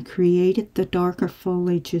 And I created the darker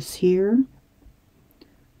foliages here,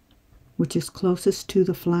 which is closest to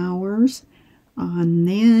the flowers. And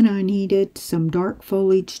then I needed some dark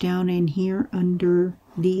foliage down in here under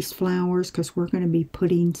these flowers, because we're going to be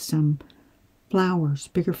putting some flowers,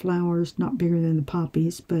 bigger flowers, not bigger than the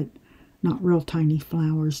poppies, but not real tiny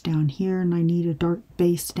flowers down here. And I need a dark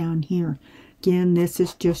base down here. Again, this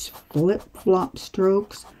is just flip-flop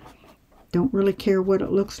strokes. Don't really care what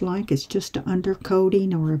it looks like. It's just an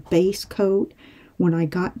undercoating or a base coat. When I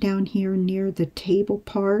got down here near the table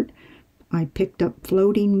part, I picked up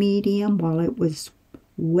floating medium while it was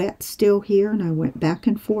wet still here, and I went back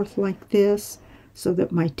and forth like this so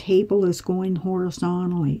that my table is going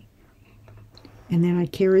horizontally. And then I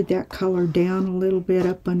carried that color down a little bit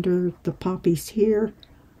up under the poppies here,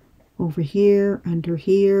 over here, under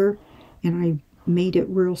here, and I made it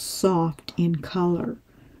real soft in color.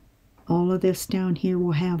 All of this down here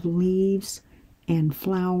will have leaves and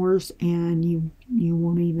flowers, and you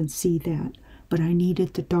won't even see that. But I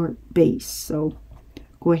needed the dark base, so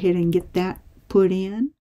go ahead and get that put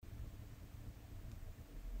in.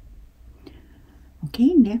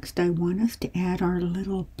 Okay, next I want us to add our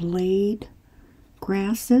little blade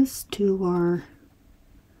grasses to our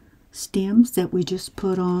stems that we just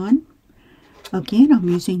put on. Again, I'm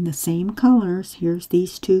using the same colors. Here's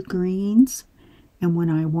these two greens, and when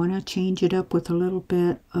I want to change it up with a little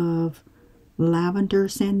bit of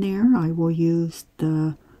lavenders in there, I will use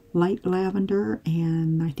the light lavender,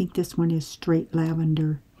 and I think this one is straight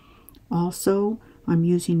lavender. Also, I'm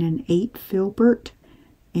using an 8 filbert,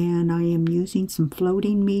 and I am using some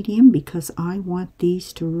floating medium because I want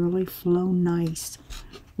these to really flow nice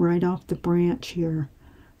right off the branch here.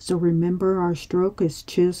 So remember, our stroke is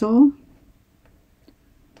chisel,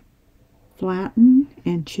 flatten,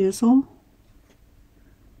 and chisel.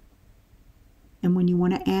 And when you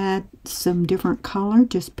want to add some different color,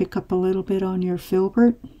 just pick up a little bit on your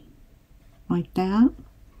filbert like that.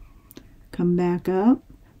 Come back up,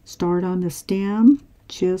 start on the stem,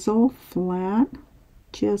 chisel, flat,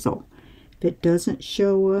 chisel. If it doesn't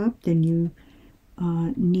show up, then you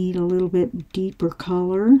need a little bit deeper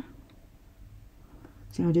color.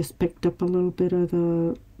 So I just picked up a little bit of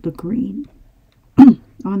the green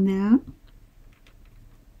on that.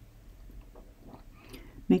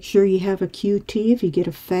 Make sure you have a QT. If you get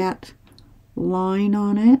a fat line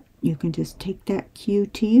on it, you can just take that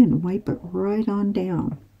QT and wipe it right on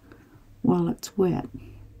down while it's wet.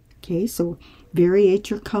 Okay, so variate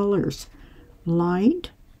your colors.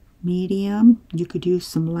 Light, medium, you could use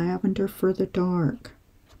some lavender for the dark.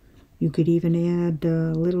 You could even add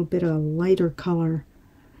a little bit of lighter color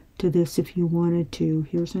to this if you wanted to.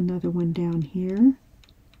 Here's another one down here.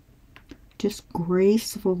 Just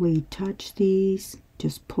gracefully touch these.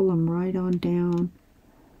 Just pull them right on down.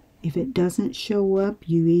 If it doesn't show up,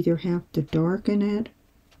 you either have to darken it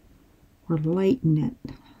or lighten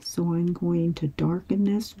it. So I'm going to darken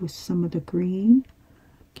this with some of the green.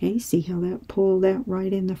 Okay, see how that pulled that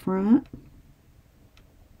right in the front?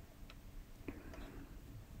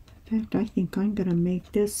 In fact, I think I'm going to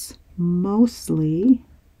make this mostly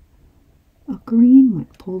a green one.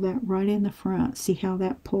 Pull that right in the front. See how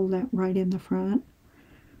that pulled that right in the front?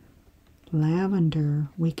 Lavender.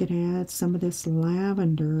 We could add some of this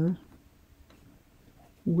lavender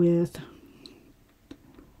with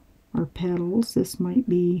our petals. This might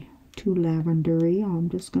be too lavendery. I'm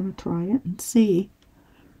just going to try it and see.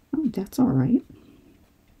 Oh, that's all right.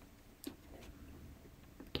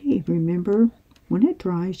 Okay, remember, when it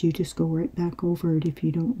dries, you just go right back over it if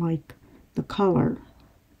you don't like the color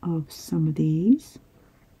of some of these.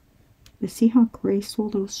 But see how graceful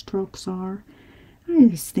those strokes are? I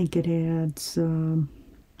just think it adds a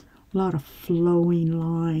lot of flowing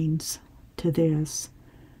lines to this.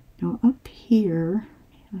 Now up here,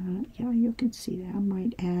 yeah, you can see that. I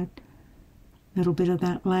might add a little bit of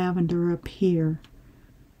that lavender up here.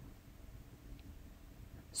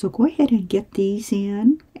 So go ahead and get these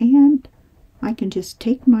in, and I can just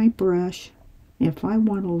take my brush. If I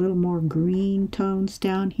want a little more green tones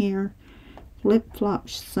down here, flip-flop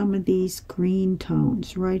some of these green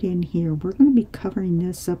tones right in here. We're going to be covering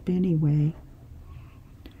this up anyway.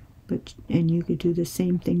 And you could do the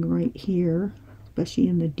same thing right here, especially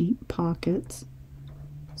in the deep pockets.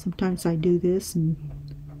 Sometimes I do this and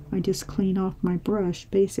I just clean off my brush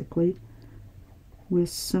basically with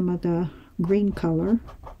some of the green color.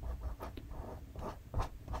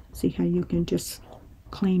 See how you can just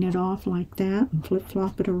clean it off like that and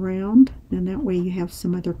flip-flop it around, and that way you have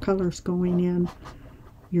some other colors going in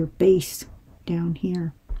your base down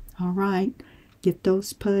here. All right, get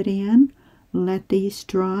those put in, let these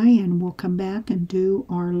dry, and we'll come back and do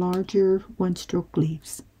our larger one-stroke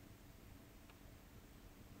leaves.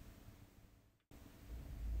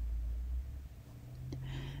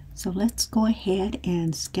 So let's go ahead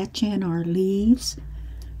and sketch in our leaves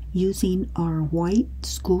using our white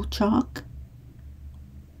school chalk.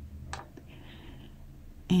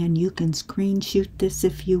 And you can screenshot this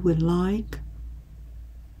if you would like,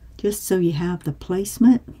 just so you have the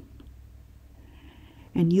placement.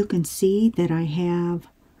 And you can see that I have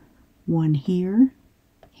one here,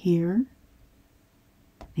 here,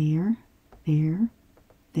 there, there,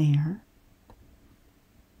 there.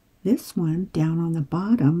 This one down on the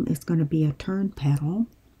bottom is going to be a turn petal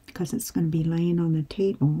because it's going to be laying on the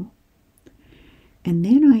table. And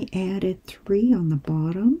then I added 3 on the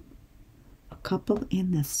bottom, a couple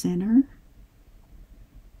in the center,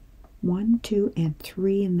 1, 2, and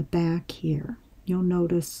 3 in the back here. You'll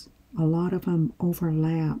notice a lot of them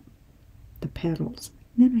overlap the petals.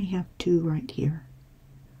 And then I have 2 right here.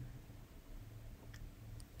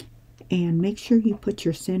 And make sure you put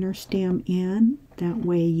your center stem in. That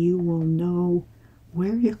way you will know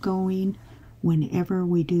where you're going whenever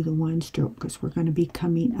we do the one stroke, because we're going to be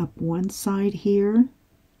coming up one side here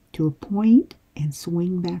to a point and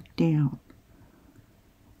swing back down.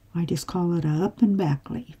 I just call it a up and back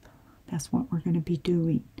leaf. That's what we're going to be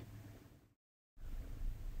doing.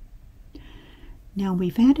 Now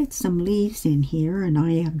we've added some leaves in here, and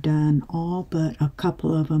I have done all but a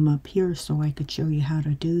couple of them up here so I could show you how to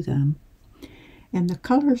do them. And the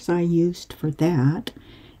colors I used for that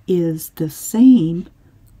is the same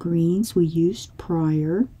greens we used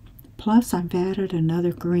prior, plus I've added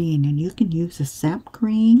another green, and you can use a sap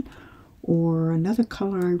green, or another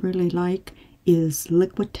color I really like is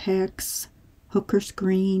Liquitex Hooker's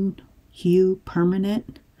Green Hue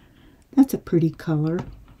Permanent. That's a pretty color.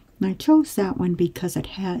 And I chose that one because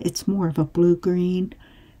it's more of a blue-green,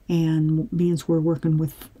 and means we're working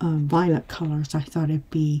with violet colors. I thought it'd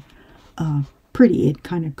be pretty. It'd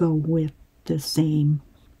kind of go with the same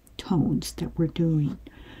tones that we're doing.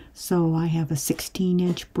 So I have a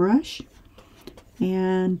 16-inch brush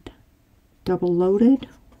and double loaded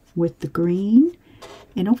with the green,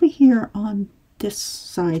 And over here on this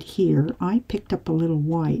side here, I picked up a little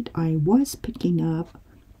white. I was picking up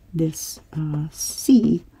this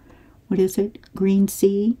sea, what is it, green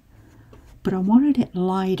sea, but I wanted it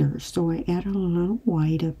lighter, so I added a little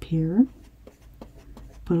white up here,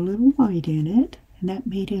 put a little white in it, and that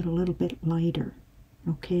made it a little bit lighter.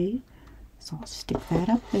 Okay, so I'll stick that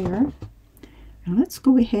up there. Now let's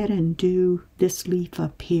go ahead and do this leaf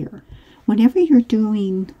up here. Whenever you're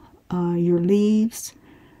doing your leaves,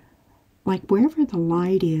 like wherever the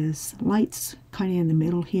light is, light's kind of in the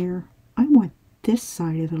middle here, I want this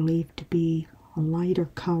side of the leaf to be a lighter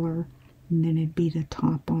color, and then it'd be the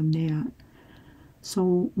top on that.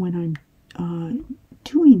 So when I'm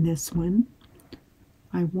doing this one,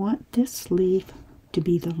 I want this leaf to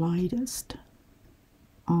be the lightest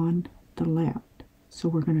on the left. So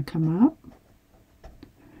we're going to come up.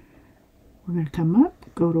 We're going to come up,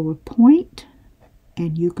 go to a point,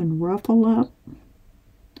 and you can ruffle up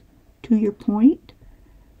to your point,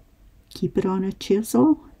 keep it on a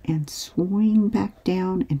chisel, and swing back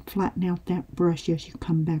down and flatten out that brush as you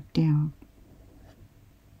come back down.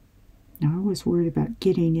 Now I was worried about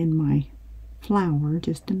getting in my flower.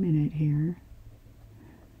 Just a minute here.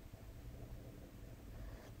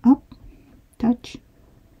 Up, touch,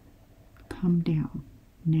 come down.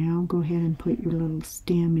 Now go ahead and put your little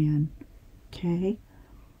stem in. Okay,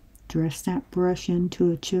 dress that brush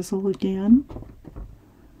into a chisel again.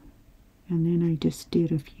 And then I just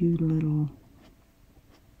did a few little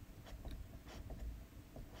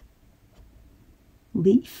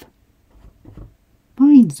leaf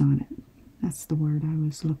vines on it. That's the word I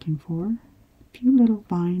was looking for. A few little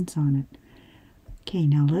vines on it. Okay,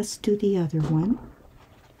 now let's do the other one.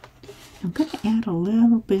 I'm going to add a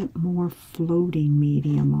little bit more floating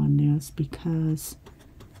medium on this because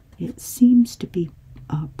it seems to be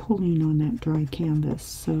pulling on that dry canvas.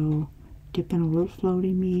 So dip in a little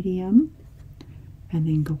floating medium and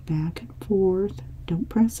then go back and forth. Don't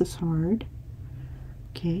press as hard.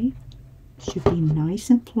 Okay, should be nice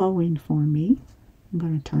and flowing for me. I'm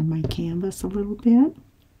going to turn my canvas a little bit.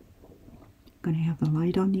 I'm going to have the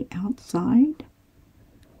light on the outside.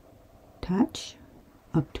 Touch,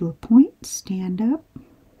 up to a point, stand up,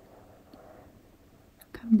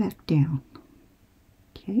 come back down.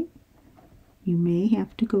 Okay, you may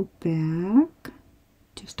have to go back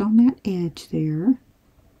just on that edge there.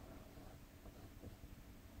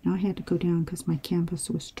 Now I had to go down because my canvas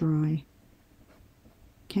was dry.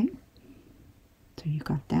 Okay, so you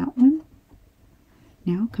got that one.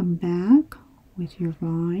 Now come back with your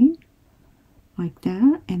vine like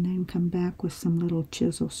that, and then come back with some little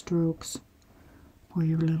chisel strokes for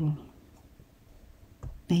your little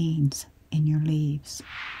veins in your leaves.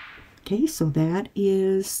 Okay, so that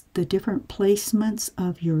is the different placements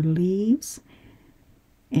of your leaves.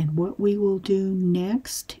 And what we will do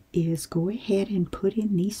next is go ahead and put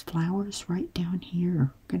in these flowers right down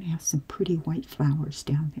here. We're going to have some pretty white flowers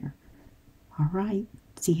down there. All right,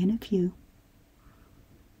 see you in a few.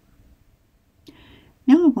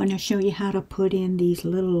 Now I want to show you how to put in these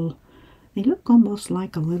little, they look almost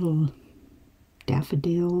like a little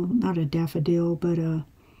daffodil, not a daffodil, but a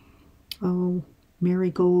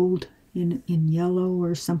marigold in yellow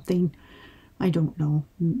or something. I don't know.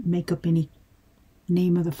 Make up any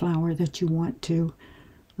name of the flower that you want to.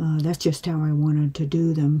 That's just how I wanted to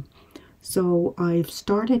do them. So I've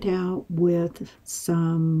started out with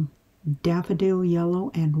some daffodil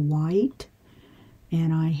yellow and white,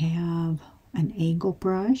 and I have an angle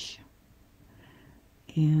brush,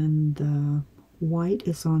 and the white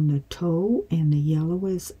is on the toe and the yellow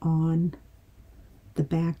is on the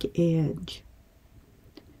back edge.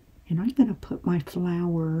 And I'm going to put my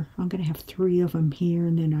flower, I'm going to have 3 of them here,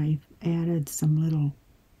 and then I've added some little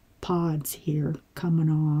pods here coming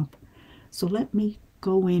off. So let me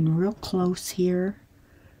go in real close here.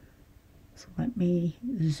 So let me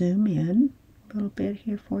zoom in a little bit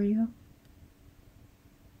here for you,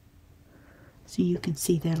 so you can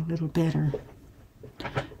see that a little better.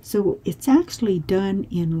 So it's actually done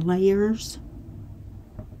in layers.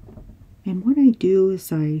 And what I do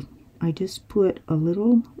is I just put a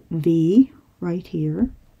little V right here,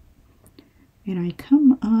 and I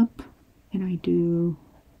come up and I do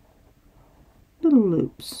little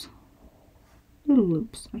loops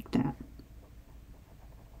like that.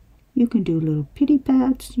 You can do little pitty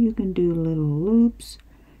pats, you can do little loops,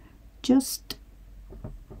 just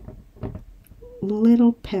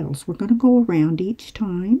little petals. We're going to go around each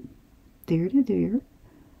time, there to there,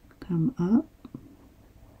 come up,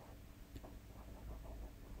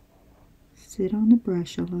 sit on the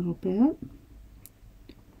brush a little bit.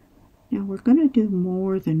 Now we're going to do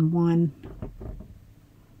more than one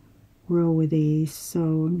row of these, so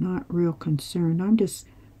I'm not real concerned. I'm just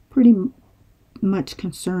pretty much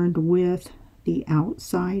concerned with the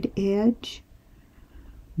outside edge,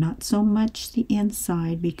 not so much the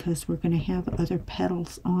inside, because we're going to have other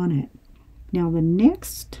petals on it. Now the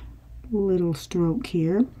next little stroke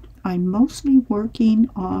here, I'm mostly working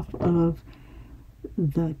off of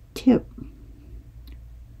the tip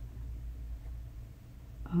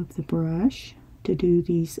of the brush to do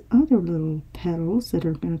these other little petals that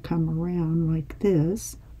are going to come around like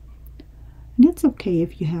this. And it's okay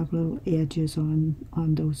if you have little edges on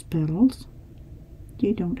those petals.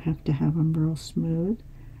 You don't have to have them real smooth.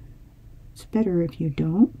 It's better if you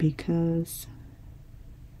don't, because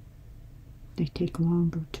they take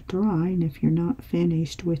longer to dry, and if you're not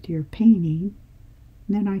finished with your painting.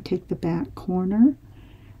 Then I take the back corner.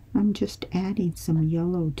 I'm just adding some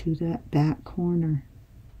yellow to that back corner.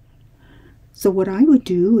 So what I would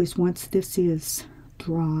do is, once this is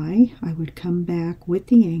dry, I would come back with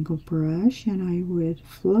the angle brush and I would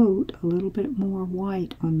float a little bit more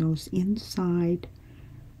white on those inside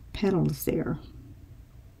petals there.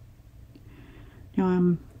 Now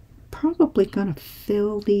I'm probably going to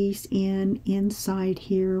fill these in inside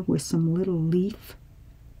here with some little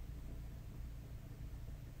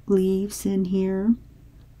leaves in here,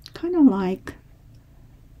 kind of like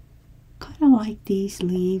these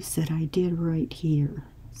leaves that I did right here.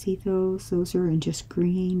 See those? Those are in just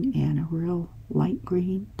green and a real light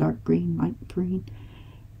green, dark green, light green.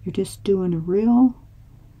 You're just doing a real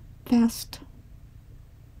fast,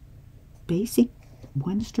 basic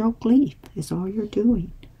one-stroke leaf is all you're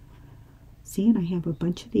doing. See, and I have a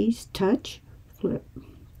bunch of these. Touch, flip,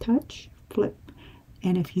 touch, flip.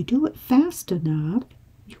 And if you do it fast enough,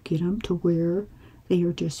 you get them to where they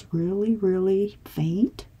are just really, really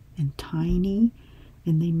faint and tiny,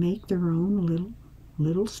 and they make their own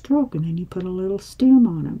little stroke, and then you put a little stem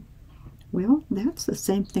on them. Well, that's the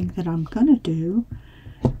same thing that I'm going to do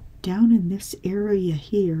down in this area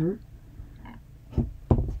here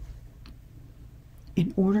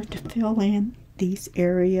in order to fill in these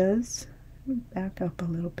areas. Back up a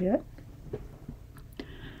little bit.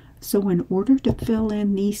 So in order to fill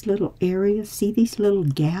in these little areas, see these little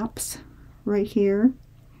gaps right here?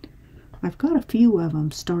 I've got a few of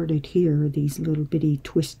them started here, these little bitty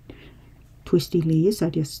twisty leaves.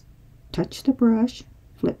 I just touch the brush,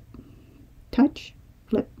 flip, touch,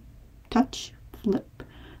 flip, touch, flip.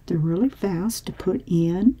 They're really fast to put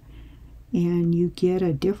in, and you get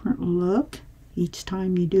a different look. Each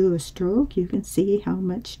time you do a stroke, you can see how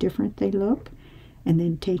much different they look. And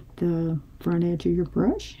then take the front edge of your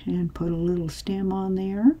brush and put a little stem on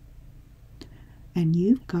there, and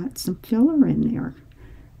you've got some filler in there.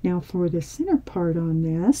 Now for the center part on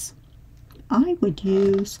this, I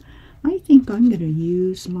think I'm going to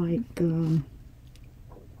use like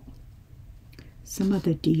some of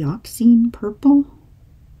the dioxine purple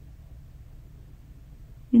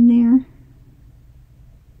in there.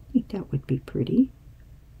 I think that would be pretty.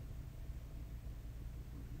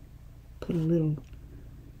 Put a little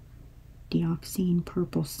dioxine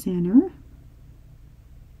purple center.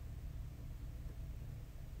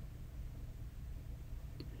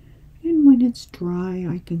 And when it's dry,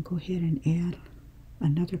 I can go ahead and add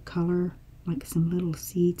another color, like some little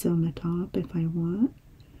seeds on the top if I want.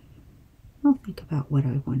 I'll think about what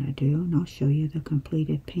I want to do, and I'll show you the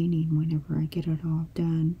completed painting whenever I get it all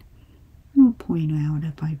done. And I'll point out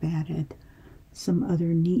if I've added some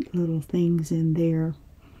other neat little things in there.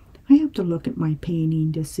 I have to look at my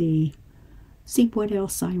painting to see what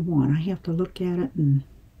else I want. I have to look at it and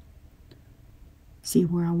see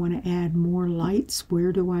where I want to add more lights,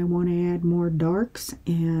 where do I want to add more darks,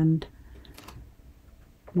 and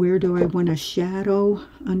where do I want to shadow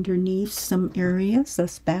underneath some areas.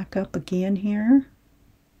 Let's back up again here.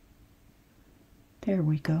 There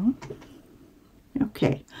we go.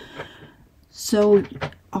 Okay, so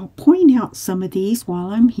I'll point out some of these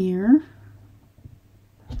while I'm here,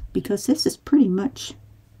 because this is pretty much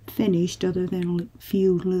finished other than a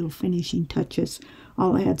few little finishing touches.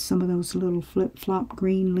 I'll add some of those little flip-flop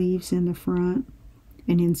green leaves in the front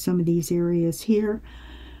and in some of these areas here.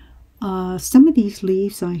 Some of these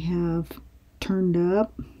leaves I have turned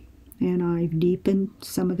up and I've deepened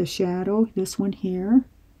some of the shadow. This one here,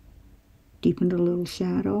 deepened a little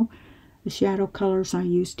shadow. The shadow colors, I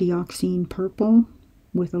use dioxine purple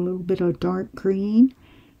with a little bit of dark green.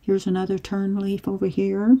 Here's another turn leaf over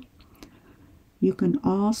here. You can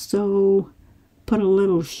also put a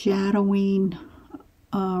little shadowing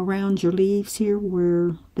around your leaves here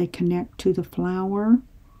where they connect to the flower.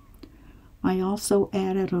 I also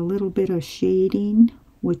added a little bit of shading,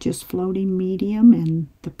 which is floating medium and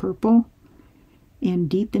the purple. and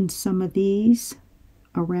deepen some of these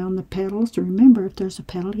around the petals. Remember, if there's a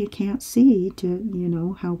petal you can't see, to, you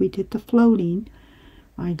know, how we did the floating,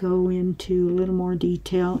 I go into a little more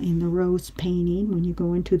detail in the rose painting when you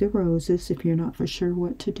go into the roses if you're not for sure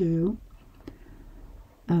what to do.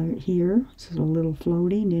 Here, it's a little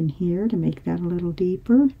floating in here to make that a little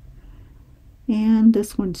deeper. And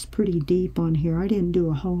this one's pretty deep on here. I didn't do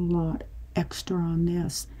a whole lot extra on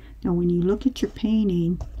this. Now when you look at your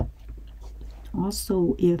painting,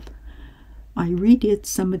 also if I redid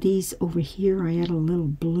some of these over here, I added a little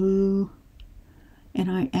blue, and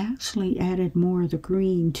I actually added more of the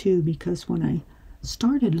green too, because when I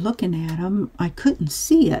started looking at them I couldn't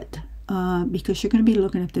see it, because you're going to be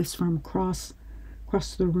looking at this from across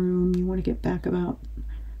the room. You want to get back about,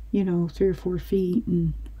 you know, 3 or 4 feet,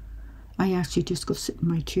 and I actually just go sit in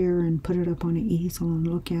my chair and put it up on an easel and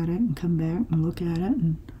look at it and come back and look at it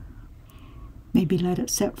and maybe let it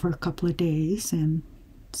set for a couple of days and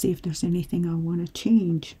see if there's anything I want to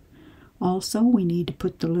change. Also, we need to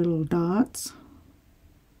put the little dots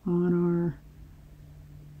on our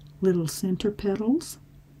little center petals.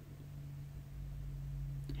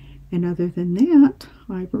 And other than that,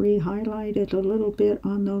 I've re-highlighted a little bit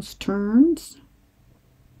on those turns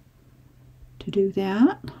to do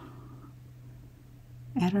that.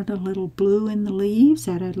 Added a little blue in the leaves,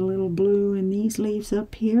 added a little blue in these leaves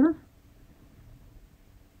up here.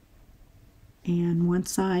 And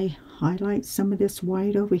once I highlight some of this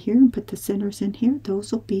white over here and put the centers in here,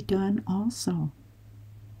 those will be done also.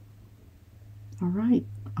 Alright,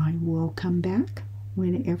 I will come back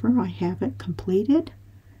whenever I have it completed,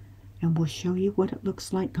 and we'll show you what it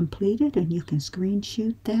looks like completed, and you can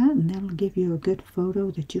screenshot that, and that'll give you a good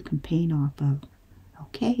photo that you can paint off of.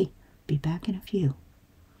 Okay, be back in a few.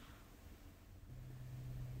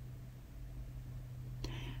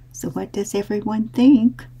 So what does everyone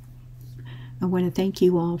think? I want to thank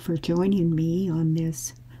you all for joining me on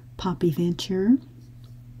this poppy venture.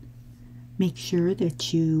 Make sure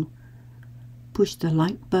that you push the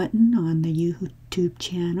like button on the YouTube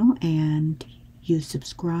channel and you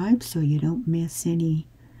subscribe so you don't miss any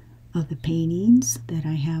of the paintings that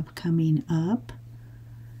I have coming up.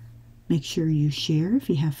 Make sure you share if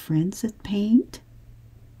you have friends that paint.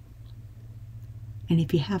 And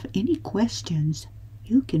if you have any questions,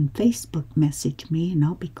 you can Facebook message me and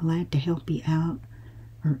I'll be glad to help you out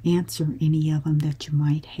or answer any of them that you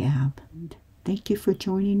might have. And thank you for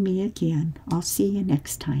joining me again. I'll see you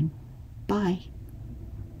next time. Bye.